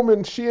home,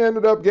 and she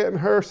ended up getting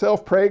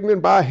herself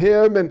pregnant by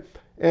him,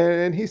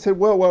 and he said,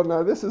 well,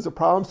 now this is a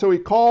problem. So he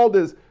called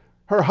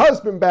her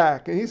husband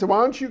back, and he said, why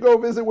don't you go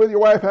visit with your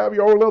wife, have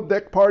your own little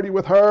deck party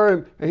with her?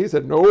 And he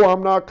said, no,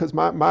 I'm not, because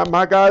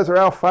my guys are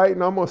out fighting.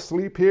 I'm going to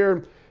sleep here.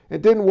 And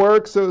it didn't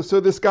work, so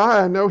this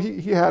guy, I know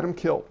he had him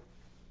killed.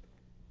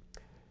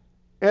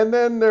 And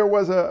then there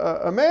was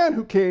a man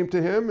who came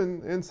to him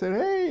and said,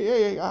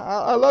 hey,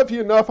 I love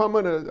you enough. I'm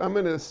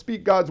gonna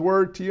speak God's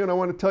word to you, and I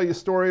want to tell you a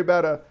story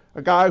about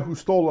a guy who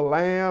stole a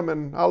lamb,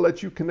 and I'll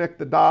let you connect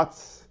the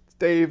dots. It's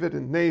David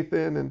and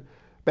Nathan and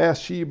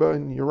Bathsheba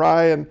and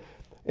Uriah.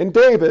 And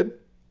David,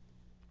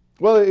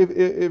 well,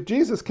 if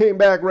Jesus came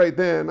back right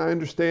then, I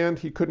understand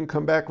he couldn't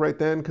come back right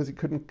then because he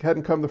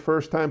hadn't come the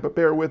first time, but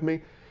bear with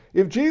me.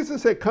 If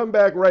Jesus had come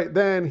back right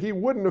then, he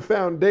wouldn't have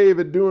found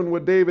David doing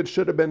what David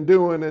should have been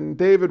doing, and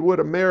David would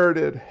have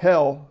merited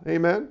hell.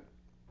 Amen?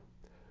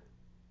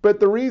 But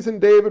the reason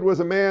David was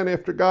a man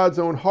after God's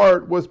own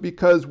heart was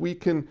because we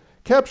can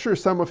capture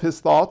some of his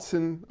thoughts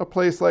in a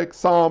place like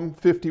Psalm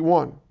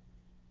 51.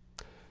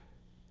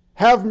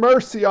 Have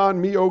mercy on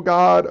me, O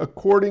God,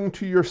 according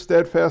to your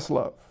steadfast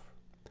love.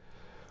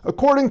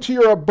 According to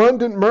your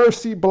abundant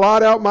mercy,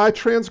 blot out my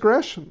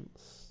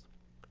transgressions.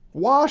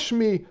 Wash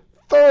me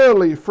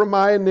thoroughly from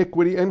my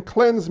iniquity and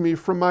cleanse me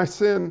from my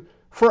sin.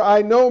 For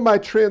I know my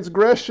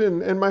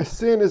transgression and my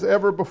sin is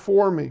ever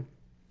before me.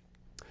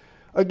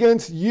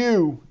 Against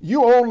you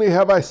only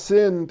have I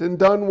sinned and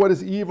done what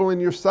is evil in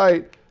your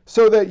sight,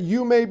 so that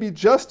you may be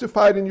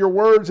justified in your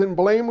words and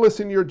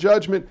blameless in your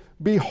judgment.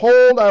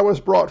 Behold, I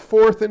was brought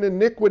forth in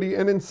iniquity,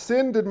 and in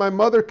sin did my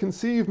mother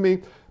conceive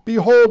me.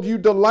 Behold, you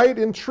delight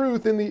in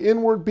truth in the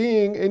inward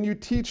being, and you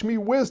teach me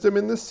wisdom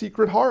in the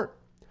secret heart.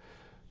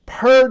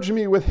 Purge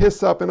me with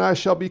hyssop, and I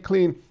shall be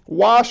clean.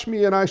 Wash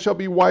me, and I shall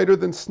be whiter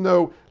than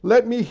snow.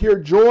 Let me hear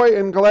joy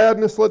and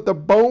gladness. Let the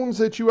bones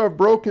that you have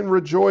broken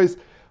rejoice.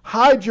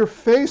 Hide your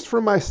face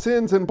from my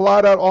sins and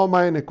blot out all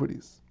my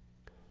iniquities.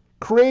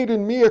 Create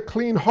in me a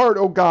clean heart,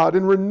 O God,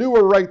 and renew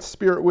a right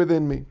spirit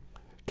within me.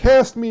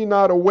 Cast me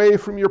not away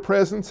from your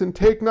presence, and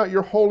take not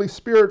your Holy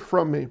Spirit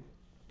from me.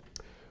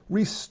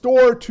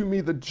 Restore to me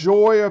the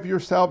joy of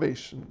your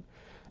salvation,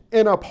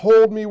 and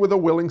uphold me with a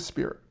willing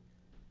spirit.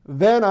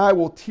 Then I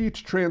will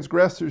teach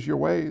transgressors your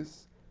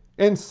ways,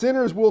 and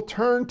sinners will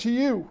turn to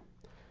you.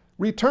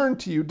 Return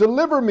to you.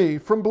 Deliver me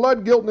from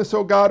blood guiltness,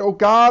 O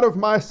God of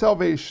my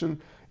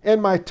salvation, and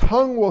my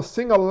tongue will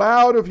sing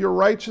aloud of your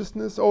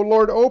righteousness. O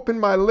Lord, open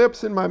my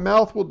lips, and my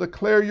mouth will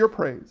declare your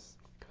praise.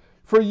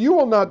 For you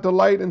will not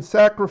delight in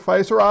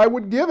sacrifice, or I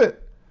would give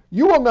it.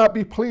 You will not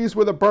be pleased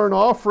with a burnt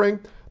offering.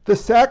 The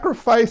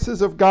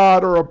sacrifices of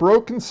God are a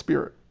broken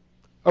spirit,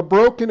 a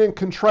broken and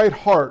contrite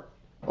heart.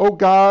 O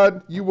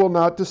God, you will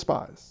not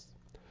despise.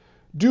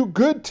 Do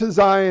good to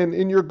Zion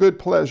in your good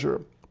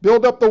pleasure.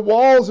 Build up the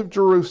walls of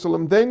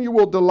Jerusalem. Then you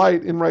will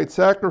delight in right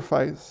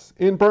sacrifice,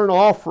 in burnt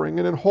offering,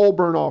 and in whole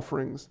burnt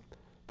offerings.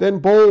 Then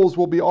bowls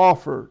will be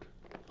offered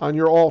on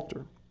your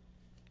altar.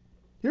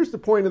 Here's the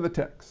point of the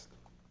text.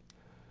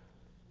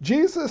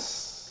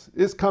 Jesus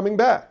is coming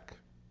back.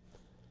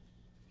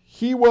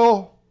 He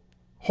will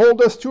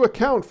hold us to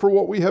account for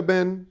what we have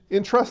been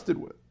entrusted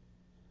with.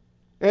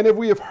 And if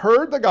we have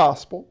heard the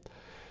gospel,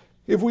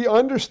 if we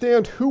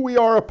understand who we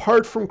are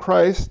apart from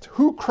Christ,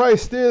 who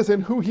Christ is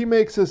and who he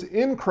makes us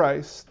in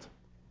Christ,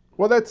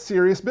 well, that's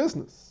serious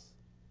business.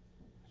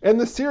 And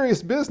the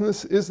serious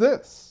business is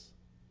this.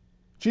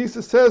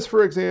 Jesus says,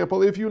 for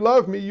example, if you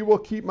love me, you will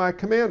keep my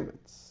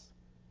commandments.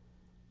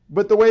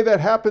 But the way that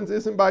happens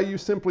isn't by you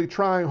simply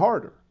trying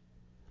harder.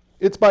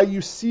 It's by you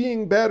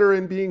seeing better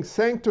and being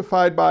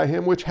sanctified by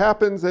him, which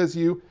happens as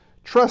you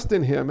trust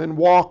in him and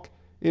walk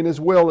in his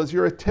will, as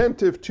you're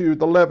attentive to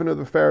the leaven of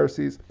the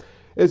Pharisees,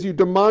 as you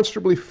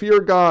demonstrably fear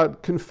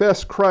God,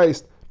 confess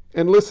Christ,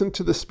 and listen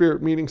to the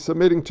Spirit, meaning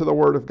submitting to the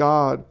Word of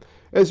God,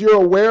 as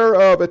you're aware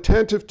of,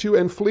 attentive to,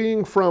 and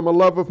fleeing from a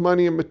love of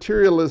money and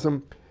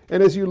materialism,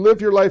 and as you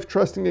live your life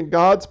trusting in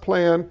God's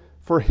plan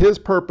for his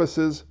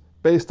purposes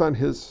based on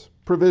his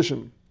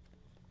provision.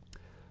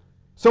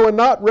 So a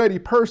not ready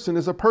person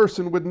is a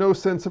person with no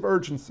sense of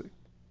urgency.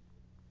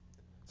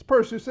 It's a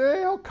person who says, hey,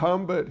 he'll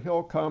come, but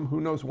he'll come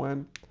who knows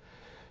when.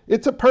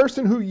 It's a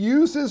person who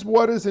uses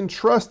what is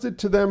entrusted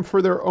to them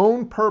for their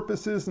own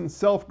purposes and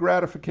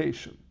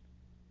self-gratification.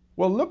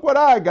 Well, look what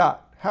I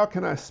got. How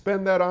can I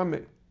spend that on me?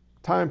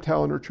 Time,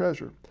 talent, or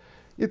treasure.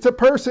 It's a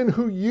person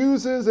who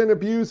uses and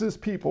abuses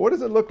people. What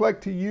does it look like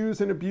to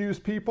use and abuse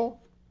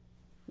people?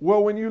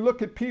 Well, when you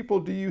look at people,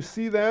 do you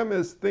see them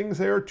as things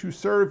there to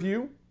serve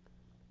you?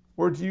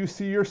 Or do you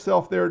see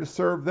yourself there to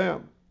serve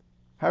them?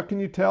 How can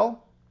you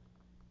tell?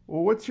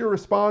 Well, what's your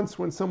response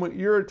when someone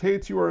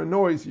irritates you or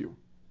annoys you?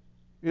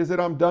 Is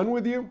it I'm done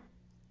with you,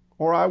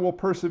 or I will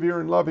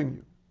persevere in loving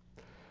you?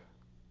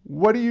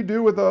 What do you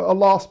do with a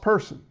lost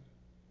person?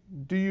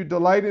 Do you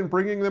delight in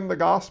bringing them the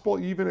gospel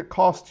even at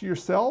cost to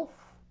yourself?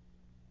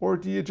 Or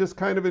do you just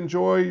kind of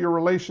enjoy your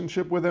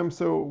relationship with them,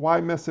 so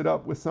why mess it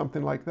up with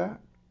something like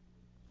that?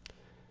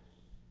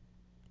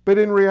 But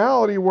in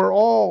reality, we're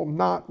all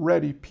not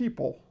ready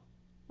people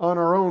on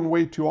our own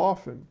way too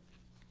often.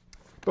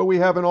 But we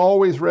have an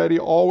always ready,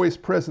 always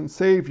present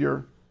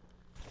Savior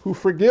who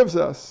forgives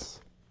us,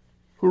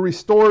 who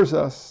restores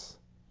us,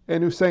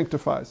 and who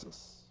sanctifies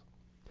us.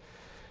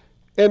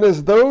 And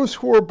as those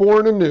who are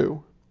born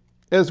anew,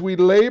 as we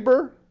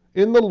labor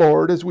in the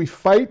Lord, as we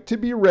fight to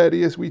be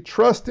ready, as we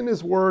trust in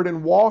his word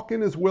and walk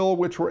in his will,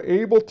 which we're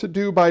able to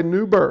do by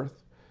new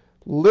birth,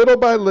 little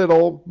by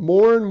little,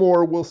 more and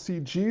more, we'll see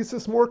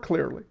Jesus more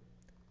clearly.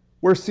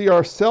 We'll see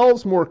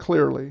ourselves more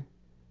clearly,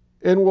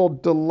 and we'll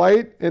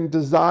delight and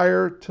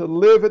desire to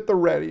live at the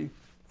ready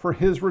for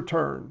his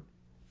return,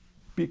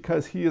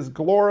 because he is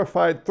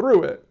glorified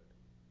through it,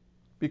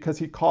 because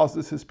he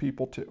causes his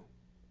people to.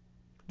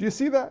 Do you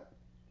see that?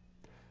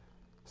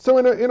 So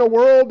in a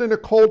world, in a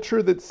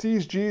culture that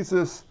sees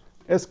Jesus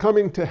as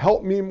coming to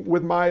help me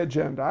with my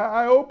agenda,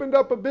 I opened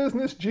up a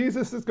business,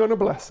 Jesus is going to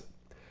bless it.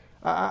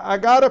 I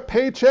got a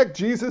paycheck,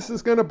 Jesus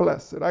is going to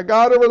bless it. I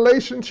got a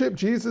relationship,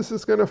 Jesus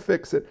is going to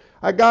fix it.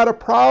 I got a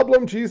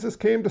problem, Jesus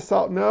came to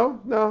solve.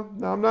 No,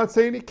 I'm not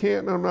saying he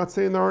can't, and I'm not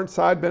saying there aren't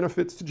side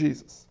benefits to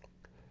Jesus.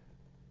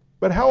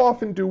 But how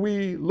often do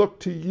we look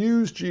to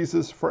use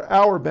Jesus for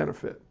our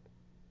benefit,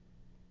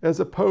 as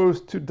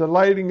opposed to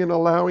delighting in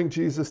allowing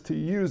Jesus to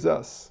use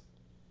us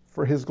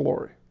for his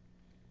glory?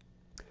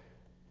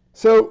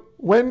 So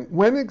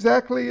when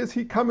exactly is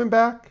he coming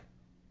back?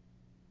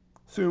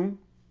 Soon.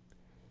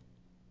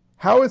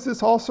 How is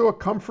this also a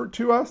comfort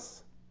to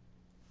us?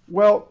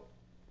 Well,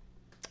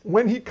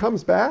 when he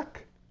comes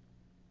back,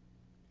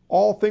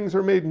 all things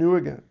are made new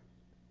again.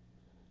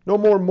 No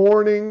more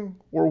mourning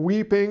or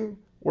weeping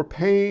or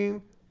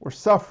pain or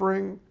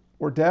suffering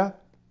or death.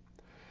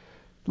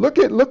 Look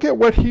at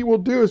what he will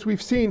do. As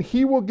we've seen,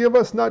 he will give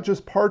us not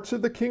just parts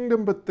of the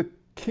kingdom, but the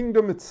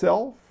kingdom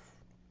itself.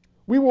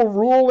 We will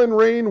rule and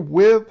reign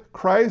with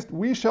Christ.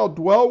 We shall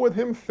dwell with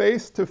him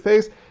face to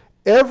face.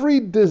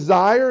 Every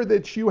desire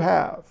that you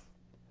have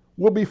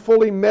will be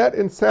fully met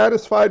and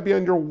satisfied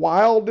beyond your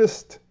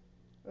wildest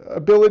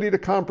ability to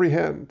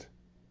comprehend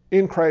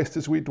in Christ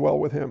as we dwell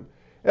with him.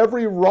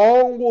 Every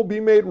wrong will be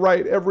made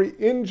right. Every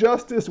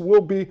injustice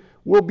will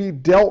be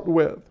dealt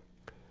with.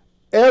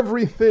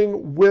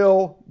 Everything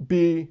will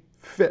be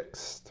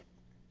fixed.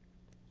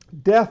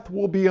 Death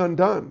will be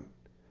undone.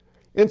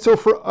 And so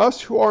for us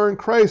who are in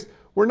Christ,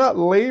 we're not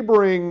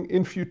laboring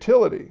in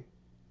futility.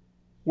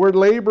 We're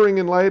laboring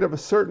in light of a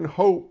certain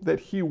hope that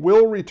he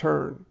will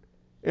return.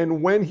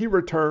 And when he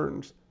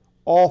returns,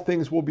 all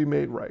things will be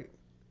made right.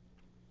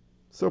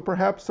 So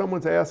perhaps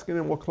someone's asking,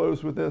 and we'll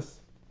close with this.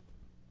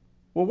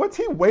 Well, what's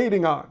he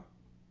waiting on?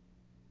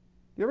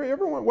 You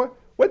ever wonder,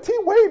 what's he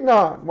waiting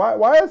on?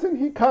 Why isn't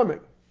he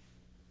coming?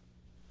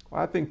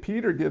 Well, I think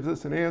Peter gives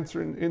us an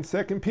answer in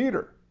 2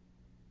 Peter.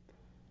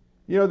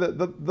 You know,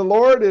 the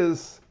Lord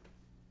is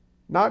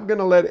not going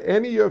to let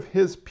any of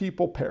his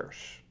people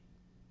perish.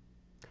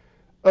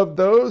 Of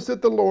those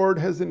that the Lord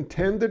has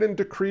intended and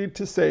decreed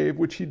to save,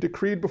 which he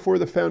decreed before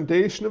the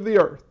foundation of the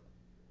earth,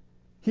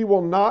 he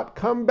will not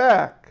come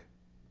back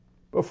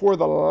before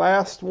the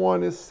last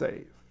one is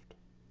saved.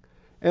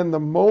 And the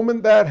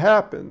moment that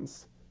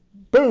happens,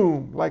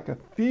 boom, like a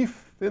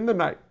thief in the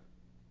night,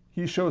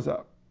 he shows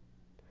up.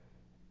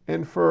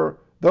 And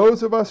for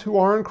those of us who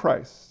are in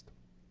Christ,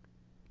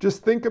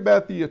 just think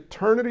about the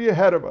eternity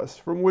ahead of us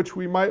from which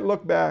we might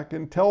look back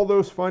and tell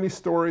those funny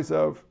stories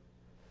of,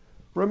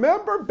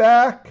 remember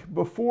back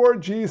before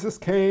Jesus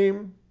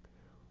came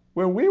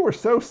when we were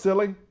so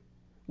silly?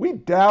 We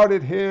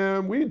doubted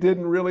him. We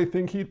didn't really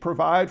think he'd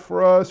provide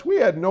for us. We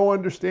had no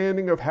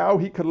understanding of how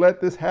he could let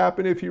this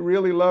happen if he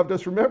really loved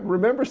us.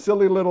 Remember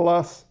silly little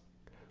us?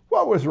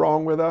 What was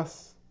wrong with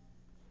us?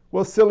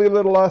 Well, silly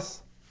little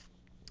us,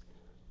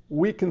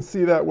 we can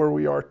see that where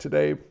we are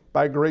today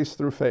by grace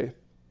through faith.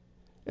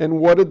 And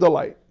what a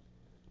delight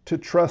to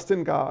trust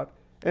in God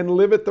and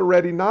live at the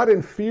ready, not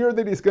in fear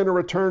that he's going to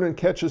return and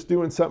catch us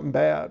doing something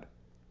bad,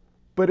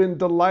 but in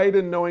delight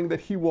in knowing that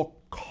he will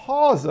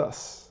cause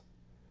us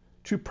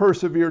to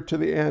persevere to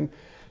the end.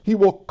 He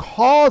will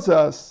cause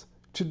us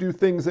to do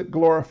things that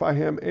glorify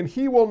him, and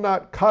he will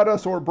not cut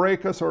us or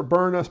break us or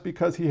burn us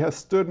because he has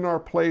stood in our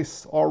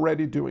place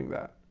already doing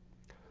that.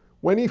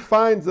 When he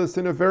finds us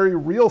in a very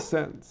real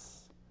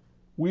sense,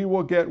 we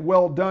will get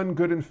well done,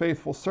 good and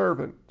faithful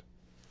servant,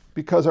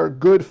 because our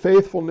good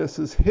faithfulness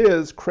is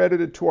his,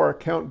 credited to our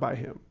account by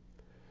him.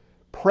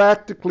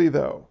 Practically,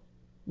 though,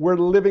 we're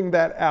living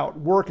that out.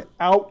 Work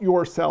out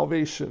your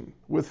salvation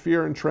with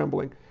fear and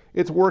trembling.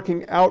 It's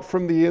working out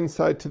from the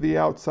inside to the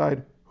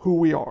outside who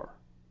we are.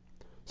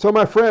 So,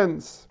 my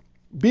friends,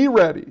 be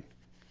ready.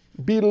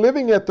 Be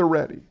living at the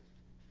ready.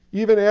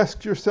 Even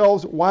ask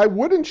yourselves, why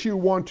wouldn't you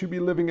want to be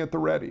living at the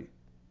ready?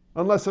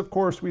 Unless, of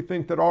course, we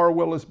think that our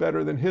will is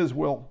better than his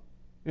will,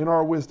 and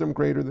our wisdom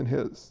greater than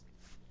his.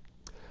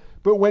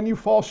 But when you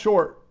fall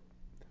short,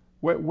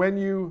 when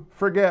you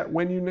forget,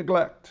 when you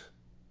neglect,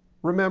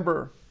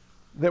 remember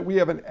that we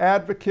have an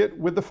advocate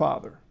with the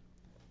Father,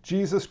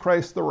 Jesus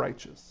Christ the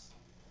righteous,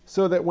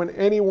 so that when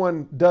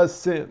anyone does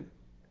sin,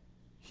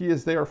 he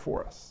is there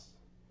for us.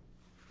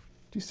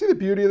 Do you see the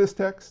beauty of this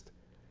text?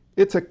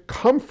 It's a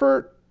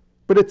comfort,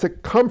 but it's a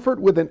comfort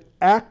with an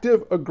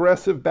active,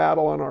 aggressive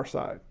battle on our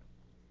side.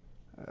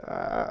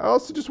 I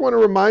also just want to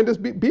remind us,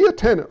 be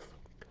attentive.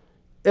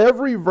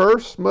 Every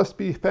verse must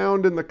be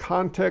found in the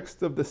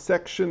context of the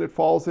section it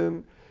falls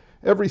in.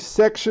 Every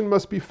section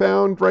must be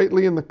found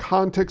rightly in the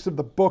context of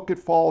the book it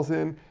falls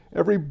in.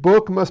 Every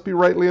book must be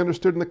rightly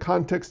understood in the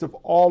context of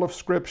all of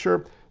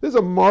Scripture. This is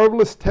a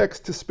marvelous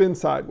text to spin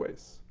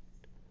sideways.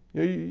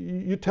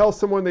 You tell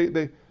someone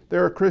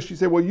they're a Christian, you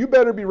say, well, you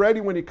better be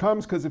ready when he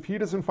comes, because if he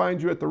doesn't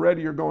find you at the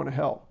ready, you're going to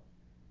hell.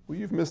 Well,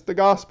 you've missed the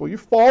gospel.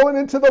 You've fallen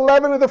into the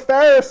leaven of the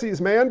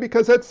Pharisees, man,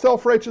 because that's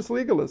self-righteous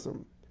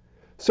legalism.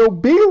 So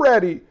be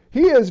ready.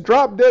 He is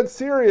drop dead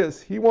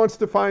serious. He wants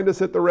to find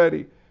us at the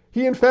ready.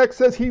 He, in fact,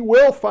 says he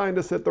will find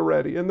us at the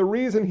ready. And the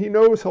reason he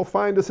knows he'll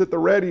find us at the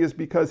ready is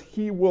because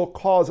he will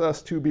cause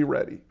us to be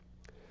ready.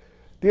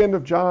 At the end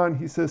of John,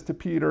 he says to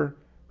Peter,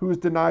 who has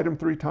denied him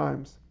 3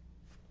 times,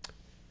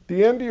 at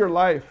the end of your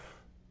life,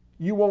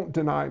 you won't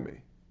deny me.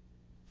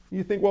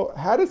 You think, well,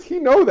 how does he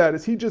know that?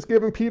 Is he just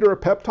giving Peter a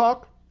pep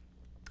talk?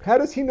 How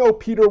does he know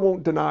Peter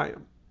won't deny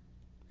him?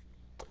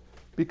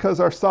 Because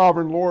our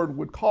sovereign Lord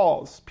would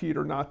cause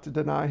Peter not to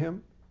deny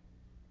him,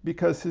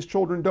 because his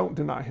children don't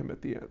deny him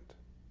at the end.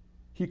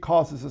 He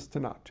causes us to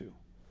not to.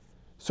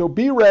 So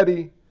be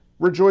ready,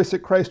 rejoice that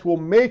Christ will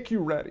make you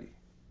ready,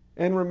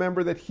 and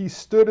remember that he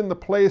stood in the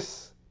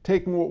place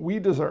taking what we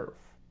deserve,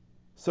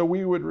 so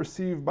we would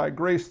receive by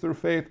grace through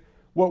faith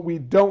what we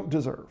don't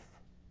deserve,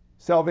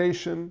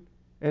 salvation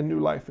and new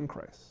life in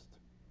Christ.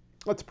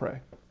 Let's pray.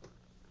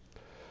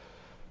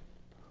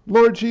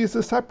 Lord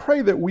Jesus, I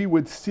pray that we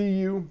would see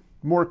you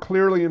more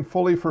clearly and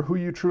fully for who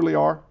you truly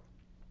are.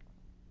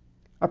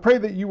 I pray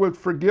that you would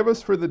forgive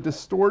us for the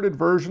distorted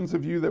versions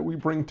of you that we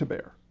bring to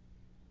bear,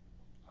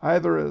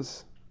 either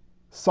as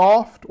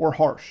soft or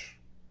harsh,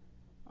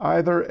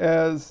 either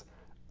as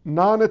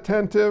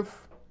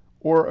non-attentive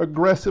or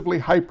aggressively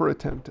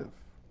hyper-attentive.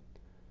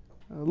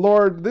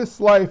 Lord, this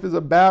life is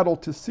a battle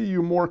to see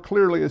you more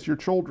clearly as your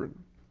children.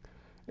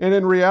 And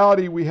in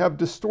reality, we have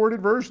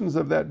distorted versions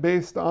of that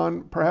based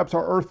on perhaps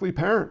our earthly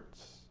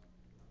parents.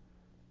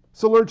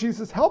 So Lord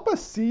Jesus, help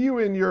us see you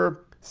in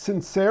your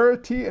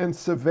sincerity and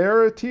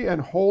severity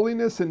and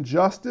holiness and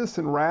justice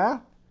and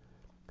wrath.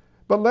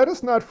 But let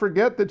us not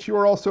forget that you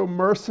are also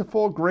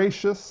merciful,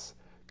 gracious,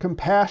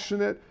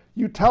 compassionate.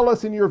 You tell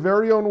us in your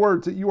very own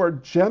words that you are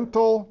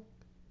gentle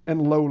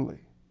and lowly.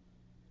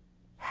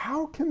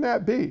 How can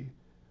that be?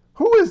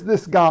 Who is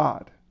this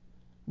God?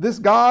 This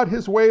God,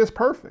 his way is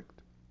perfect.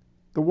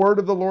 The word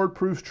of the Lord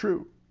proves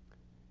true.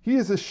 He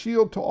is a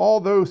shield to all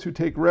those who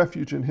take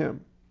refuge in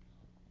him.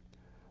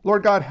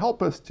 Lord God,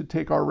 help us to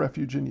take our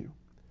refuge in you.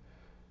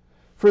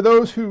 For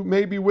those who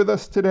may be with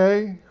us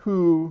today,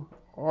 who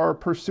are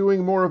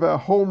pursuing more of a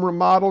home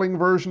remodeling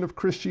version of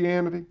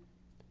Christianity,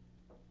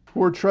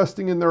 who are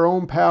trusting in their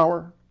own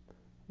power,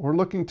 or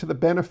looking to the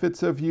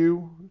benefits of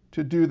you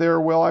to do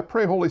their will, I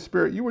pray, Holy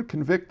Spirit, you would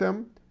convict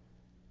them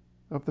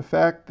of the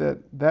fact that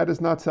that is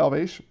not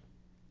salvation.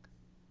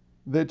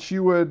 That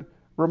you would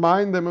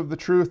remind them of the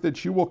truth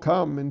that you will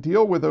come and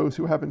deal with those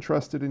who haven't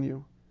trusted in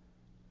you,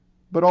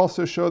 but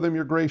also show them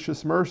your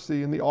gracious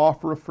mercy and the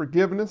offer of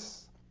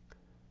forgiveness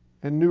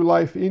and new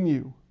life in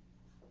you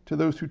to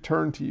those who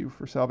turn to you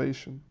for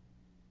salvation.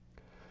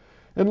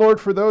 And Lord,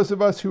 for those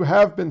of us who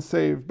have been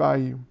saved by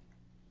you,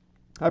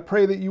 I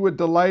pray that you would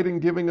delight in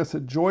giving us a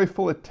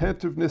joyful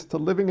attentiveness to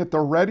living at the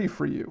ready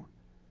for you,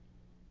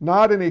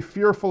 not in a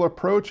fearful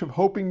approach of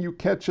hoping you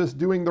catch us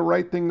doing the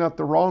right thing, not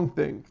the wrong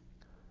thing,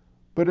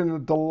 but in a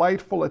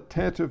delightful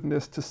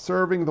attentiveness to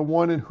serving the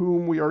one in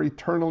whom we are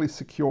eternally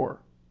secure,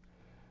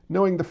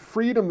 knowing the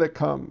freedom that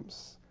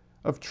comes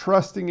of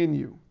trusting in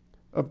you,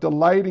 of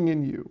delighting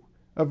in you,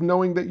 of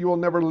knowing that you will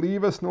never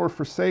leave us nor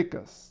forsake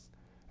us,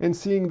 and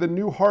seeing the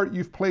new heart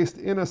you've placed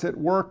in us at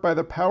work by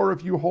the power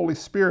of you, Holy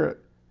Spirit,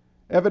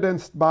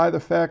 evidenced by the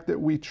fact that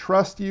we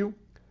trust you,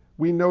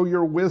 we know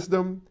your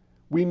wisdom,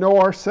 we know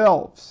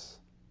ourselves,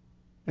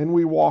 and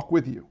we walk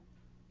with you.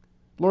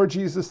 Lord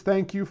Jesus,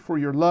 thank you for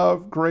your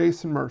love,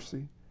 grace, and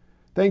mercy.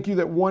 Thank you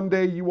that one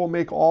day you will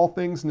make all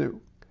things new.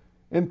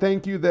 And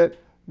thank you that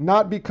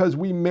not because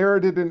we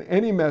merited in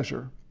any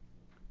measure,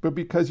 but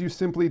because you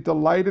simply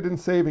delighted in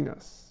saving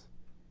us,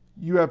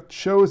 you have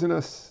chosen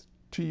us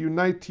to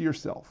unite to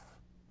yourself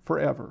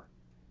forever.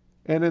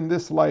 And in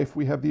this life,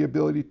 we have the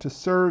ability to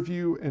serve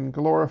you and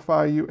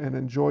glorify you and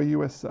enjoy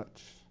you as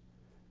such.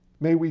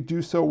 May we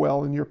do so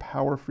well in your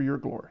power for your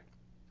glory.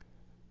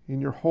 In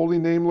your holy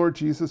name, Lord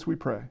Jesus, we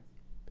pray.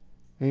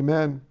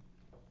 Amen.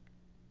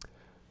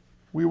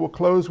 We will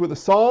close with a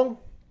song,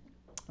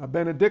 a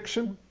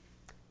benediction,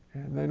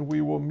 and then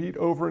we will meet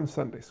over in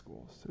Sunday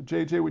school. So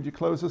JJ, would you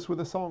close us with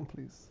a song,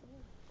 please?